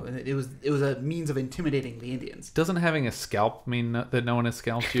he, it was a means of intimidating the Indians. Doesn't having a scalp mean that no one has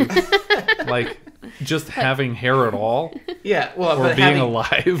scalped you? Like, just having hair at all? Yeah, well, or being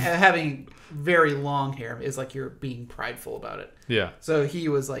alive? Having very long hair is like you're being prideful about it. Yeah. So he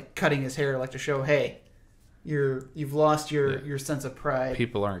was like cutting his hair like to show, hey, you've lost your sense of pride.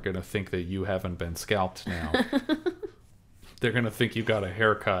 People aren't going to think that you haven't been scalped now. They're going to think you got a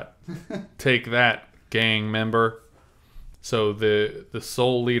haircut. Take that, gang member. So the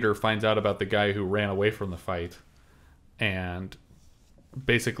sole leader finds out about the guy who ran away from the fight and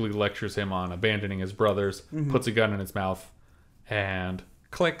basically lectures him on abandoning his brothers, puts a gun in his mouth, and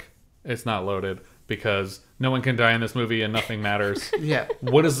click, it's not loaded because no one can die in this movie and nothing matters. Yeah.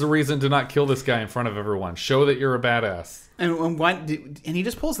 What is the reason to not kill this guy in front of everyone? Show that you're a badass. And he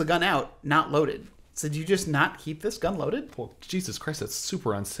just pulls the gun out, not loaded. So did you just not keep this gun loaded? Well, Jesus Christ, that's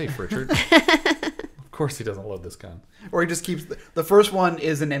super unsafe, Richard. Of course he doesn't load this gun. Or he just keeps... The first one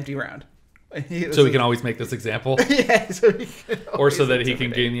is an empty round. So he can always make this example? Yeah. Or so that he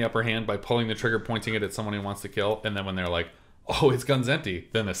can gain the upper hand by pulling the trigger, pointing it at someone he wants to kill, and then when they're like, oh, his gun's empty,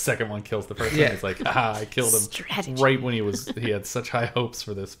 then the second one kills the first one. He's like, I killed him right when he had such high hopes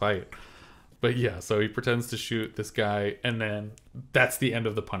for this fight. But yeah, so he pretends to shoot this guy, and then that's the end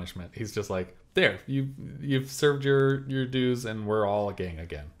of the punishment. He's just like, there, you've served your dues, and we're all a gang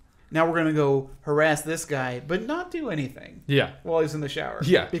again. Now we're going to go harass this guy, but not do anything. Yeah. While he's in the shower.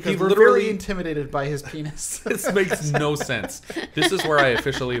 Yeah. Because we're very intimidated by his penis. This makes no sense. This is where I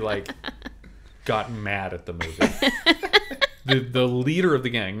officially, got mad at the movie. The leader of the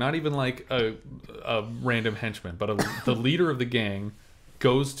gang, not even like a random henchman, but the leader of the gang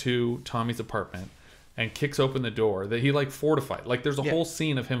goes to Tommy's apartment and kicks open the door that he fortified. There's a whole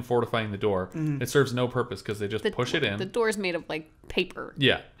scene of him fortifying the door. It serves no purpose because they just push it in. The door's made of paper.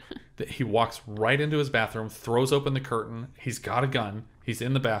 Yeah. He walks right into his bathroom, throws open the curtain. He's got a gun. He's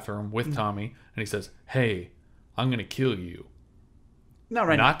in the bathroom with Tommy, and he says, "Hey, I'm going to kill you. Not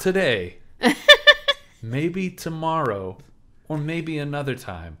right Not today, maybe tomorrow, or maybe another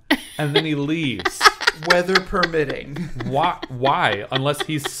time. And then he leaves. Weather permitting. Why? Unless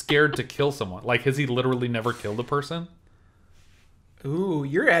he's scared to kill someone. Like, has he literally never killed a person? Ooh,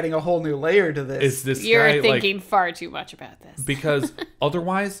 you're adding a whole new layer to this. Is this You're guy, thinking far too much about this. Because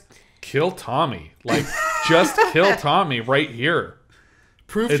otherwise, kill Tommy. Like, just kill Tommy right here.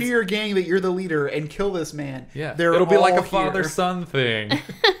 Prove to your gang that you're the leader and kill this man. Yeah, They're it'll be like a all here. father-son thing.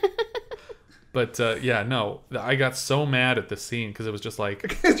 But, no, I got so mad at this scene because it was just like...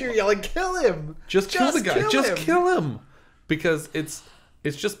 Because you're yelling, kill him! Just kill the guy. Just him. kill him. Because it's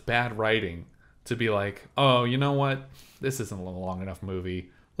just bad writing to be like, oh, you know what? This isn't a long enough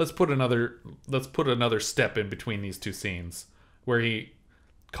movie. Let's put another step in between these two scenes where he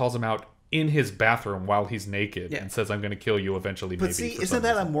calls him out in his bathroom while he's naked and says, I'm going to kill you eventually. But see, isn't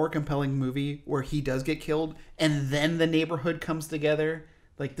that a more compelling movie where he does get killed and then the neighborhood comes together?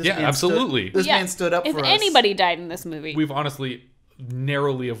 Like this man absolutely. This man stood up for us. If anybody died in this movie. We've honestly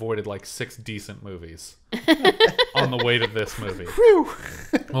narrowly avoided like 6 decent movies on the way to this movie.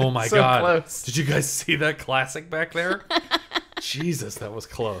 Oh my God. Close. Did you guys see that classic back there? Jesus, that was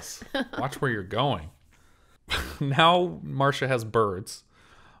close. Watch where you're going. Now Marsha has birds.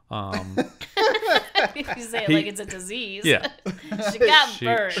 If you say it like it's a disease. Yeah. She got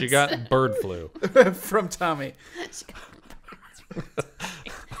birds. She got bird flu. From Tommy.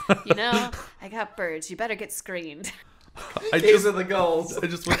 You know, I got birds. You better get screened. These are the goals. I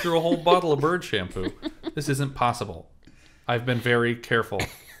just went through a whole bottle of bird shampoo. This isn't possible. I've been very careful.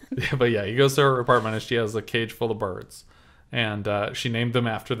 But yeah, he goes to her apartment and she has a cage full of birds. And she named them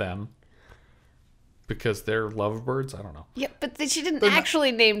after them. Because they're lovebirds? I don't know. Yeah, but she didn't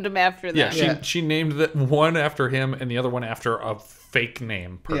actually name them after them. Yeah, she named one after him and the other one after a fake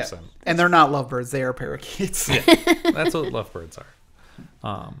name person. Yeah. And they're not lovebirds. They are parakeets. Yeah, that's what lovebirds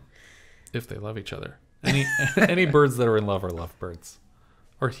are. If they love each other. Any birds that are in love are lovebirds.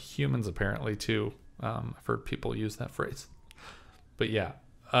 Or humans, apparently, too. I've heard people use that phrase. But yeah,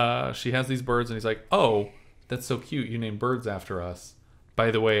 she has these birds and he's like, oh, that's so cute. You named birds after us. By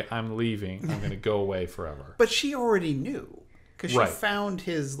the way, I'm leaving. I'm going to go away forever. But she already knew. Because she found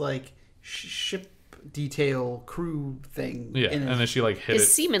his, like, ship detail crew thing. Yeah, and then she, like, hid his it.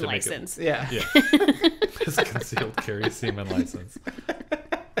 Seaman license. Yeah. His concealed carry seaman license.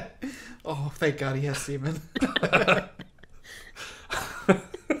 Oh, thank God he has semen.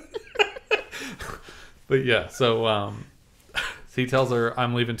 But yeah, so he tells her,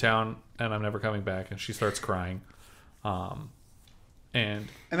 I'm leaving town and I'm never coming back. And she starts crying. And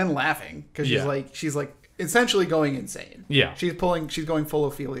then laughing because she's like essentially going insane. Yeah, she's going full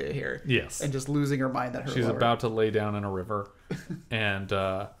Ophelia here. Yes, and just losing her mind that she's about to lay down in a river, and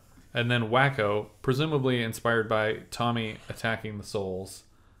then Whacko, presumably inspired by Tommy attacking the souls,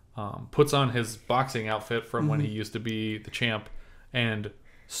 puts on his boxing outfit from when he used to be the champ, and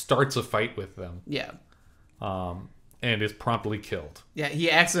starts a fight with them. Yeah, and is promptly killed. Yeah, he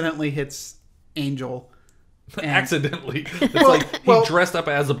accidentally hits Angel. Accidentally. It's he dressed up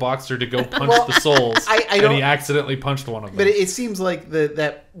as a boxer to go punch the souls, and he accidentally punched one of them. But it seems like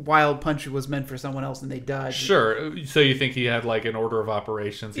that wild punch was meant for someone else and they died. Sure. So you think he had like an order of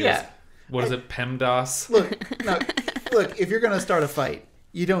operations? What is it, PEMDAS? Look, if you're going to start a fight,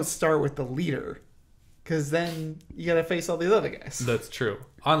 you don't start with the leader, because then you got to face all these other guys. That's true.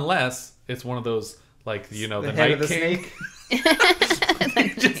 Unless it's one of those, like, the head Night of the King. Snake.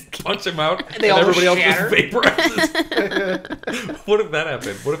 Just punch him out, and all everybody else shatter. just vaporizes. What if that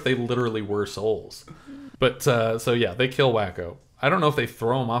happened? What if they literally were souls? But so yeah, they kill Whacko. I don't know if they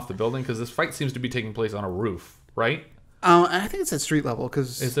throw him off the building because this fight seems to be taking place on a roof, right? I think it's at street level.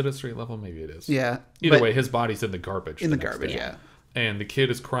 Is it at street level? Maybe it is. Yeah. Either way, his body's in the garbage. In the garbage, yeah. And the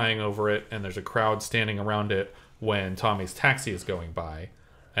kid is crying over it, and there's a crowd standing around it when Tommy's taxi is going by,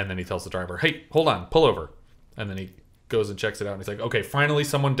 and then he tells the driver, "Hey, hold on, pull over," and then he goes and checks it out, and he's like, okay, finally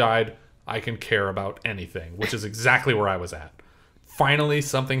someone died. I can care about anything, which is exactly where I was at. Finally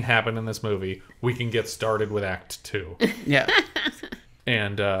something happened in this movie. We can get started with Act 2. Yeah.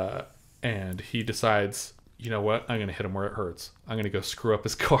 And he decides, you know what? I'm going to hit him where it hurts. I'm going to go screw up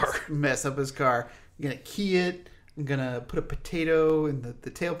his car. Mess up his car. I'm going to key it. I'm going to put a potato in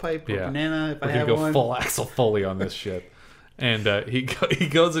the tailpipe or banana if I have one. We're going to go full Axel Foley on this shit. And he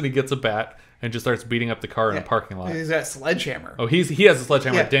goes and he gets a bat and just starts beating up the car in a parking lot. He's got a sledgehammer. Oh, he has a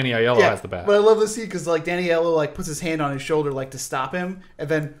sledgehammer. Yeah. Danny Aiello has the bat. But I love this scene because like Danny Aiello like puts his hand on his shoulder like to stop him, and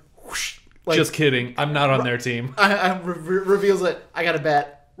then whoosh, like, just kidding. I'm not on their team. Reveals that I got a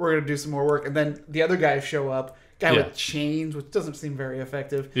bat. We're gonna do some more work, and then the other guys show up. Guy with chains, which doesn't seem very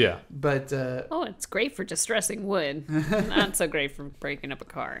effective. Yeah. But it's great for distressing wood. Not so great for breaking up a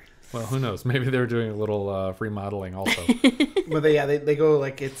car. Well, who knows? Maybe they're doing a little remodeling also. But they go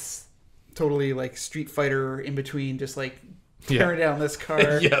like it's totally like Street Fighter in between, just like tearing down this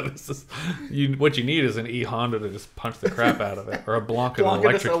car. Yeah, this is what you need is an E Honda to just punch the crap out of it, or a Blanca to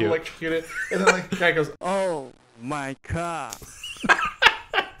electrocute it. And then like the guy goes, Oh, my car.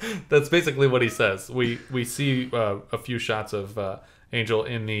 That's basically what he says. We see a few shots of Angel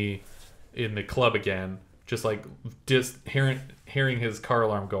in the club again, just hearing his car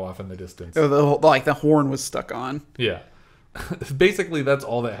alarm go off in the distance. oh, the horn was stuck on. Yeah, basically that's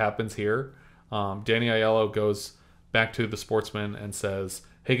all that happens here. Danny Aiello goes back to the sportsman and says,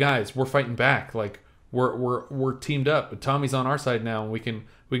 "Hey guys, we're fighting back. Like we're teamed up. Tommy's on our side now, and we can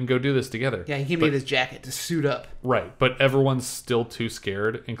go do this together." Yeah, he made his jacket to suit up. Right, but everyone's still too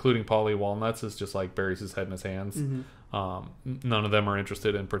scared, including Paulie Walnuts is just like buries his head in his hands. None of them are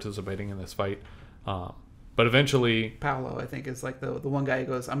interested in participating in this fight. But eventually, Paolo, I think, is like the one guy who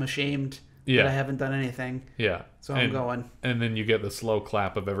goes, "I'm ashamed that I haven't done anything." Yeah, so I'm going. And then you get the slow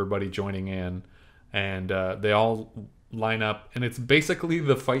clap of everybody joining in, and they all line up, and it's basically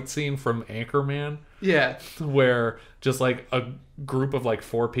the fight scene from Anchorman. Yeah, where just like a group of like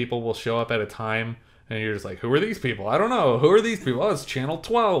 4 people will show up at a time, and you're just like, who are these people? I don't know. Who are these people? Oh, it's Channel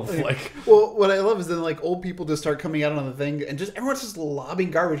 12. Like, well, what I love is then like old people just start coming out on the thing, and just everyone's just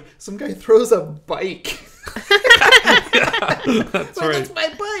lobbing garbage. Some guy throws a bike. That's right. That's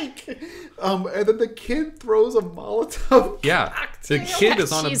my bike. And then the kid throws a Molotov. Yeah, cocktail. the kid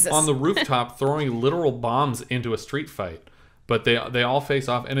is on the rooftop throwing literal bombs into a street fight, but they all face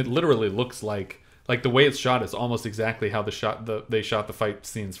off, and it literally looks like the way it's shot is almost exactly how they shot the fight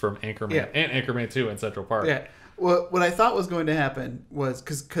scenes from Anchorman and Anchorman 2 in Central Park. Yeah. Well, what I thought was going to happen was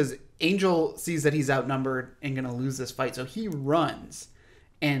because Angel sees that he's outnumbered and going to lose this fight, so he runs,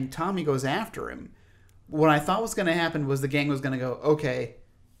 and Tommy goes after him. What I thought was going to happen was the gang was going to go, okay,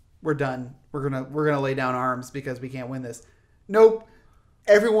 we're done. We're gonna lay down arms because we can't win this. Nope.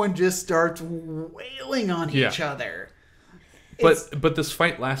 Everyone just starts wailing on each other. But this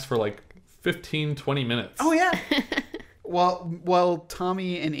fight lasts for like 15-20 minutes. Oh yeah. while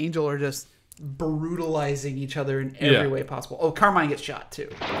Tommy and Angel are just brutalizing each other in every way possible. Oh, Carmine gets shot too.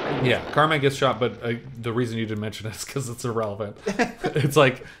 Yeah, Carmine gets shot, but the reason you didn't mention it is because it's irrelevant. It's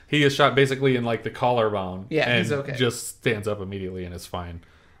like he is shot basically in like the collarbone. Yeah, and he's okay. Just stands up immediately and is fine.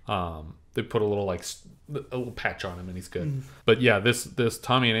 They put a little patch on him and he's good. But yeah, this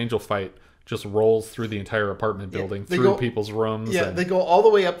Tommy and Angel fight just rolls through the entire apartment building, through people's rooms. Yeah, they go all the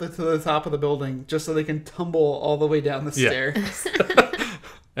way up to the top of the building just so they can tumble all the way down the stairs.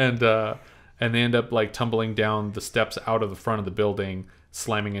 And they end up like tumbling down the steps out of the front of the building,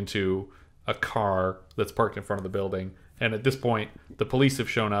 slamming into a car that's parked in front of the building. And at this point, the police have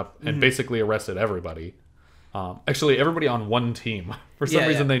shown up and basically arrested everybody. Actually, everybody on one team. For some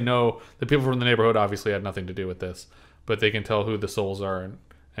reason, they know the people from the neighborhood obviously had nothing to do with this, but they can tell who the souls are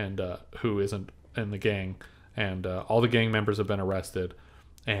and who isn't in the gang. And all the gang members have been arrested.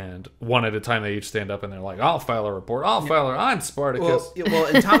 And one at a time, they each stand up and they're like, "I'll file a report. I'm Spartacus." Well,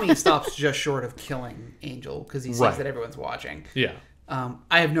 and Tommy stops just short of killing Angel because he sees that everyone's watching. Yeah.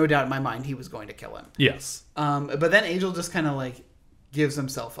 I have no doubt in my mind he was going to kill him. Yes. But then Angel just kind of like gives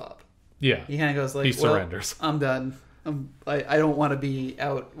himself up. Yeah. He kind of goes like, he surrenders. I'm done. I don't want to be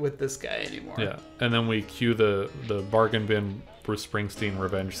out with this guy anymore. Yeah. And then we cue the bargain bin Bruce Springsteen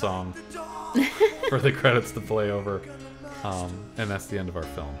revenge song for the credits to play over. And that's the end of our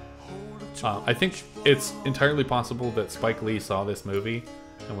film. I think it's entirely possible that Spike Lee saw this movie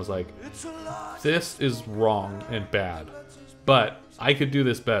and was like, this is wrong and bad, but I could do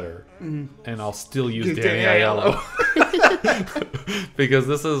this better, and I'll still use Danny Aiello. Because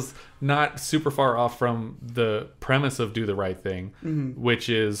this is not super far off from the premise of Do the Right Thing, which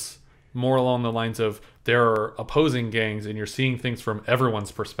is more along the lines of there are opposing gangs and you're seeing things from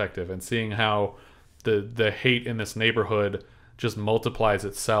everyone's perspective and seeing how the hate in this neighborhood just multiplies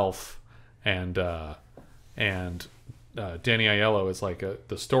itself, and Danny Aiello is like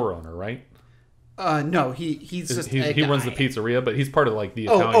the store owner, right? No, he runs the pizzeria, but he's part of like the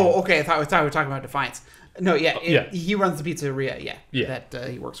Italian. Oh, okay. I thought we were talking about Defiance. No, he runs the pizzeria. That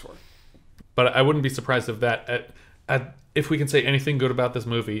he works for. But I wouldn't be surprised if if we can say anything good about this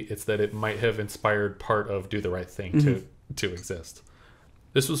movie, it's that it might have inspired part of Do the Right Thing to exist.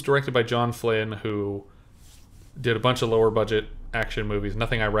 This was directed by John Flynn, who did a bunch of lower budget action movies.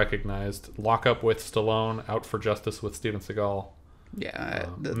 Nothing I recognized. Lock Up with Stallone, Out for Justice with Steven Seagal. Yeah,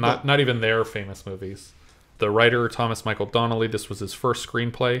 not even their famous movies. The writer, Thomas Michael Donnelly, this was his first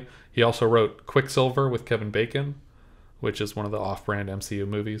screenplay. He also wrote Quicksilver with Kevin Bacon, which is one of the off-brand MCU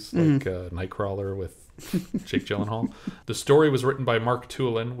movies, like Nightcrawler with Jake Gyllenhaal. The story was written by Mark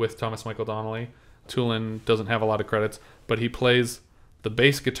Tulin with Thomas Michael Donnelly. Tulin doesn't have a lot of credits, but he plays the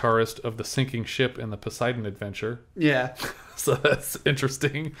bass guitarist of the sinking ship in the Poseidon Adventure. Yeah. So that's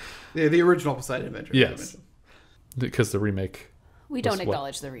interesting. Yeah, the original Poseidon Adventure. Yes. Because the remake... We don't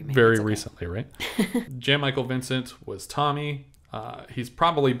acknowledge the remake. Very recently, right? Jan Michael Vincent was Tommy. He's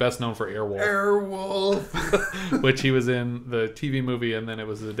probably best known for Airwolf. which he was in the TV movie, and then it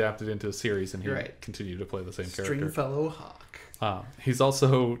was adapted into a series, and he continued to play the same character. Stringfellow Hawk. He's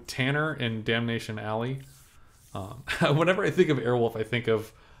also Tanner in Damnation Alley. Whenever I think of Airwolf, I think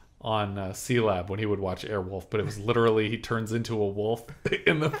of on C-Lab when he would watch Airwolf, but it was literally he turns into a wolf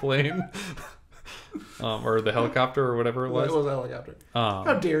in the plane. Or the helicopter or whatever it was. It was a helicopter.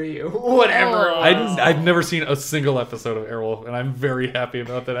 How dare you? Whatever. I've never seen a single episode of Airwolf, and I'm very happy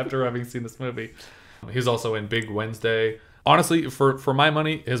about that after having seen this movie. He's also in Big Wednesday. Honestly, for my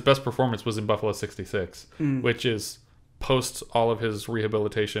money, his best performance was in Buffalo 66, which is post all of his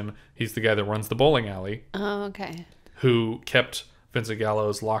rehabilitation. He's the guy that runs the bowling alley. Oh, okay. Who kept Vincent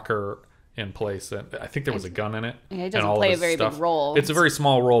Gallo's locker in place, and I think there was a gun in it. Yeah, he doesn't play a very big role. It's a very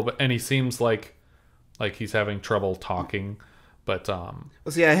small role, and he seems like he's having trouble talking. But well,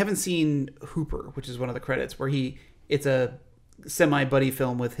 see, I haven't seen Hooper, which is one of the credits where it's a semi-buddy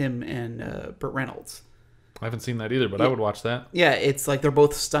film with him and Burt Reynolds. I haven't seen that either, but I would watch that. Yeah, it's like they're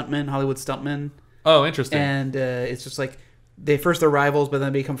both stuntmen, Hollywood stuntmen. Oh, interesting. And it's just like they're rivals, but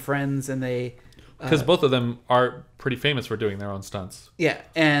then become friends, and they because both of them are pretty famous for doing their own stunts. Yeah,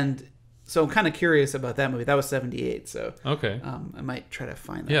 and so I'm kind of curious about that movie. That was 78, so okay. I might try to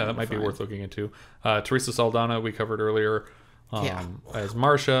find that. Yeah, that might be worth looking into. Theresa Saldana, we covered earlier, as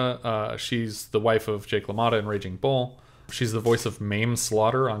Marsha. She's the wife of Jake LaMotta in Raging Bull. She's the voice of Mame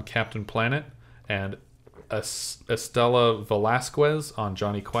Slaughter on Captain Planet, and Estella Velasquez on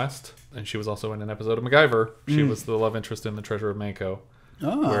Johnny Quest. And she was also in an episode of MacGyver. She was the love interest in The Treasure of Manco.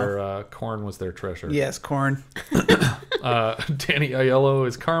 Where Korn was their treasure. Yes, Korn. Danny Aiello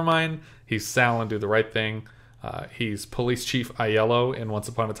is Carmine. He's Sal in Do the Right Thing. He's Police Chief Aiello in Once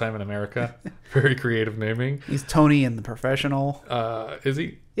Upon a Time in America. Very creative naming. He's Tony in The Professional. Is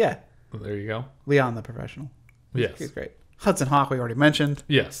he? Yeah. Well, there you go. Leon the Professional. Yes. He's great. Hudson Hawk, we already mentioned.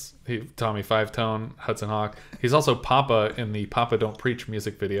 Yes. Tommy Five Tone, Hudson Hawk. He's also Papa in the Papa Don't Preach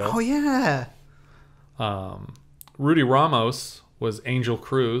music video. Oh, yeah. Rudy Ramos was Angel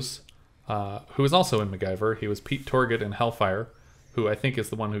Cruz, who was also in MacGyver. He was Pete Torgett in Hellfire, who I think is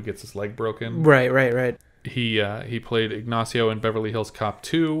the one who gets his leg broken. Right. He played Ignacio in Beverly Hills Cop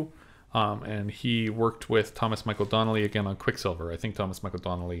 2, and he worked with Thomas Michael Donnelly again on Quicksilver. I think Thomas Michael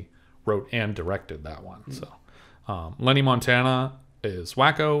Donnelly wrote and directed that one. So Lenny Montana is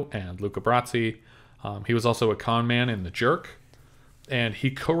Whacko and Luca Brasi. He was also a con man in The Jerk, and he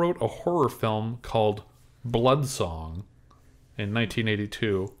co-wrote a horror film called Blood Song in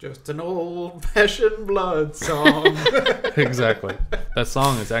 1982. Just an old-fashioned blood song. Exactly. That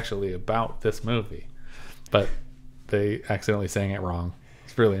song is actually about this movie, but they accidentally sang it wrong.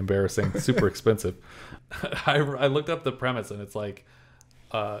 It's really embarrassing. Super expensive. I looked up the premise, and it's like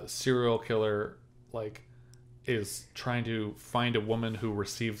a serial killer is trying to find a woman who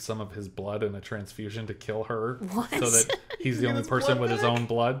received some of his blood in a transfusion to kill her. What? So that he's the only person with his own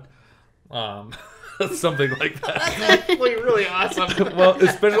blood. Something like that. That's actually really awesome. Well,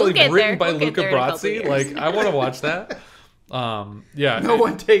 especially written by We'll get Luca there in a couple Brasi. years. I want to watch that. Yeah. No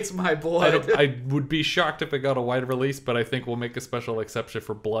one takes my blood. I would be shocked if it got a wide release, but I think we'll make a special exception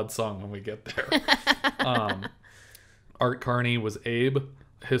for Blood Song when we get there. Art Carney was Abe.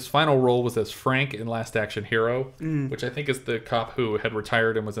 His final role was as Frank in Last Action Hero, which I think is the cop who had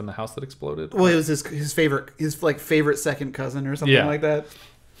retired and was in the house that exploded. Well, it was his favorite second cousin or something like that.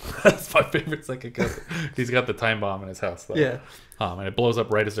 That's my favorite second cousin. He's got the time bomb in his house, though. Yeah. And it blows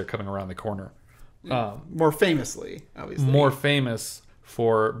up right as they're coming around the corner. More famously, obviously. More famous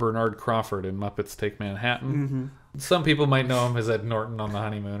for Bernard Crawford in Muppets Take Manhattan. Some people might know him as Ed Norton on The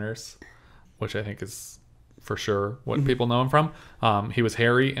Honeymooners, which I think is for sure what people know him from. He was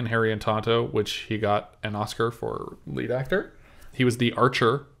Harry in Harry and Tonto, which he got an Oscar for lead actor. He was the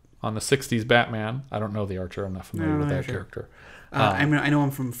Archer on the 60s Batman. I don't know the Archer. I'm not familiar with that character. I know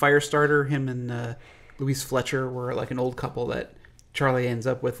him from Firestarter. Him and Louise Fletcher were like an old couple that Charlie ends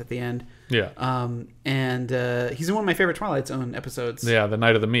up with at the end. Yeah. And he's in one of my favorite Twilight Zone episodes. Yeah, The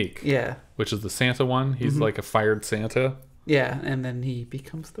Night of the Meek. Yeah. Which is the Santa one. He's like a fired Santa. Yeah, and then he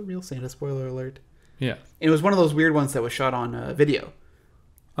becomes the real Santa. Spoiler alert. Yeah. And it was one of those weird ones that was shot on video.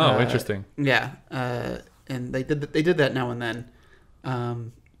 Oh, interesting. Yeah. And they did that now and then.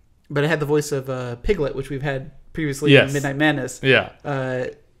 But it had the voice of Piglet, which we've had previously Yes. in Midnight Madness. Yeah.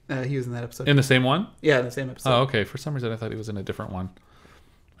 He was in that episode. In the same one? Yeah, in the same episode. Oh, okay. For some reason, I thought he was in a different one.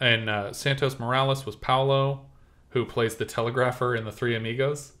 And Santos Morales was Paolo, who plays the telegrapher in The Three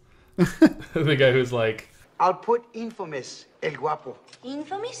Amigos. The guy who's like... I'll put infamous, el guapo.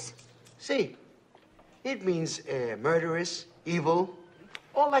 Infamous? See, it means murderous, evil,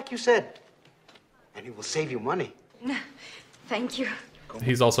 all like you said. And it will save you money. Thank you.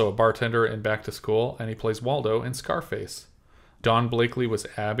 He's also a bartender in Back to School, and he plays Waldo in Scarface. Don Blakely was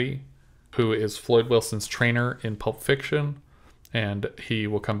Abbie, who is Floyd Wilson's trainer in Pulp Fiction, and he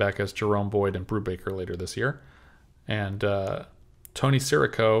will come back as Jerome Boyd in Brubaker later this year. And Tony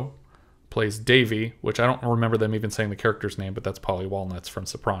Sirico plays Davey, which I don't remember them even saying the character's name, but that's Paulie Walnuts from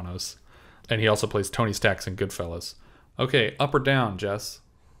Sopranos. And he also plays Tony Stacks in Goodfellas. Okay, up or down, Jess?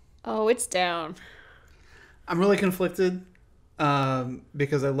 Oh, it's down. I'm really conflicted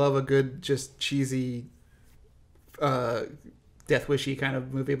because I love a good, just cheesy, death wishy kind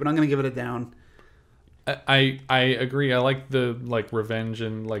of movie, but I'm going to give it a down. I agree. I like the revenge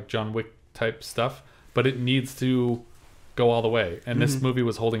and John Wick type stuff, but it needs to go all the way. And this movie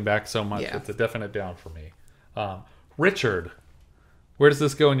was holding back so much. Yeah. It's a definite down for me. Richard, where does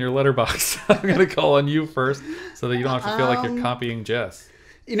this go in your letterbox? I'm going to call on you first so that you don't have to feel like you're copying Jess.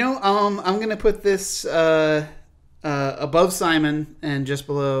 I'm going to put this above Simon and just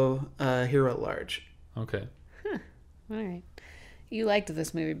below Hero at Large. Okay. All right. You liked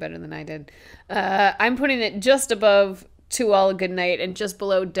this movie better than I did. I'm putting it just above To All a Good Night and just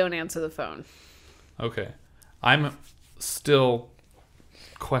below Don't Answer the Phone. Okay. I'm still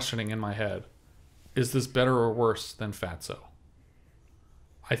questioning in my head, is this better or worse than Fatso?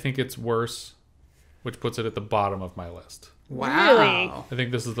 I think it's worse, which puts it at the bottom of my list. Wow. Really? I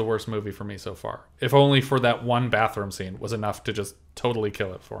think this is the worst movie for me so far. If only for that one bathroom scene was enough to just totally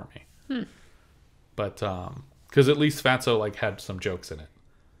kill it for me. But, because at least Fatso had some jokes in it.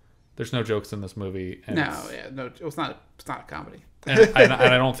 There's no jokes in this movie. And it's not a comedy. And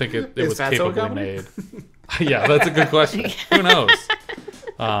I don't think it was capably made. Yeah, that's a good question. Who knows?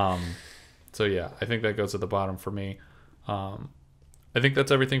 So yeah, I think that goes at the bottom for me. I think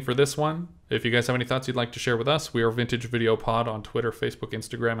that's everything for this one. If you guys have any thoughts you'd like to share with us, we are Vintage Video Pod on Twitter, Facebook,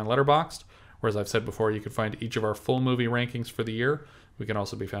 Instagram, and Letterboxd. Where, as I've said before, you can find each of our full movie rankings for the year. We can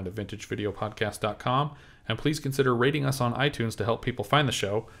also be found at vintagevideopodcast.com. And please consider rating us on iTunes to help people find the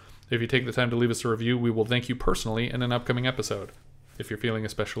show. If you take the time to leave us a review, we will thank you personally in an upcoming episode. If you're feeling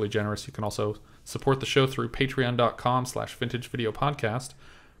especially generous, you can also support the show through patreon.com/vintagevideopodcast.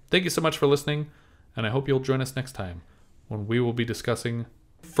 Thank you so much for listening, and I hope you'll join us next time when we will be discussing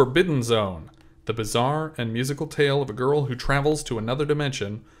Forbidden Zone, the bizarre and musical tale of a girl who travels to another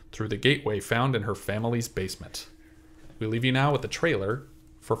dimension through the gateway found in her family's basement. We leave you now with the trailer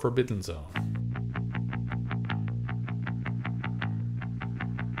for Forbidden Zone.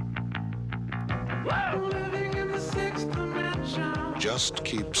 Just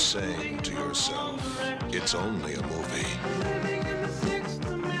keep saying to yourself, it's only a movie.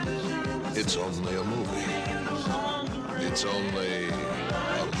 It's only a movie. It's only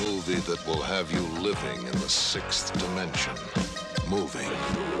a movie that will have you living in the sixth dimension, moving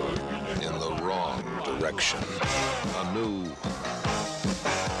in the wrong direction. A new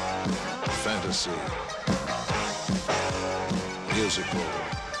fantasy, musical,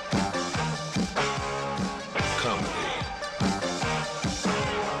 comedy.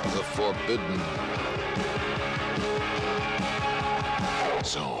 The Forbidden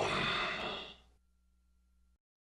Zone.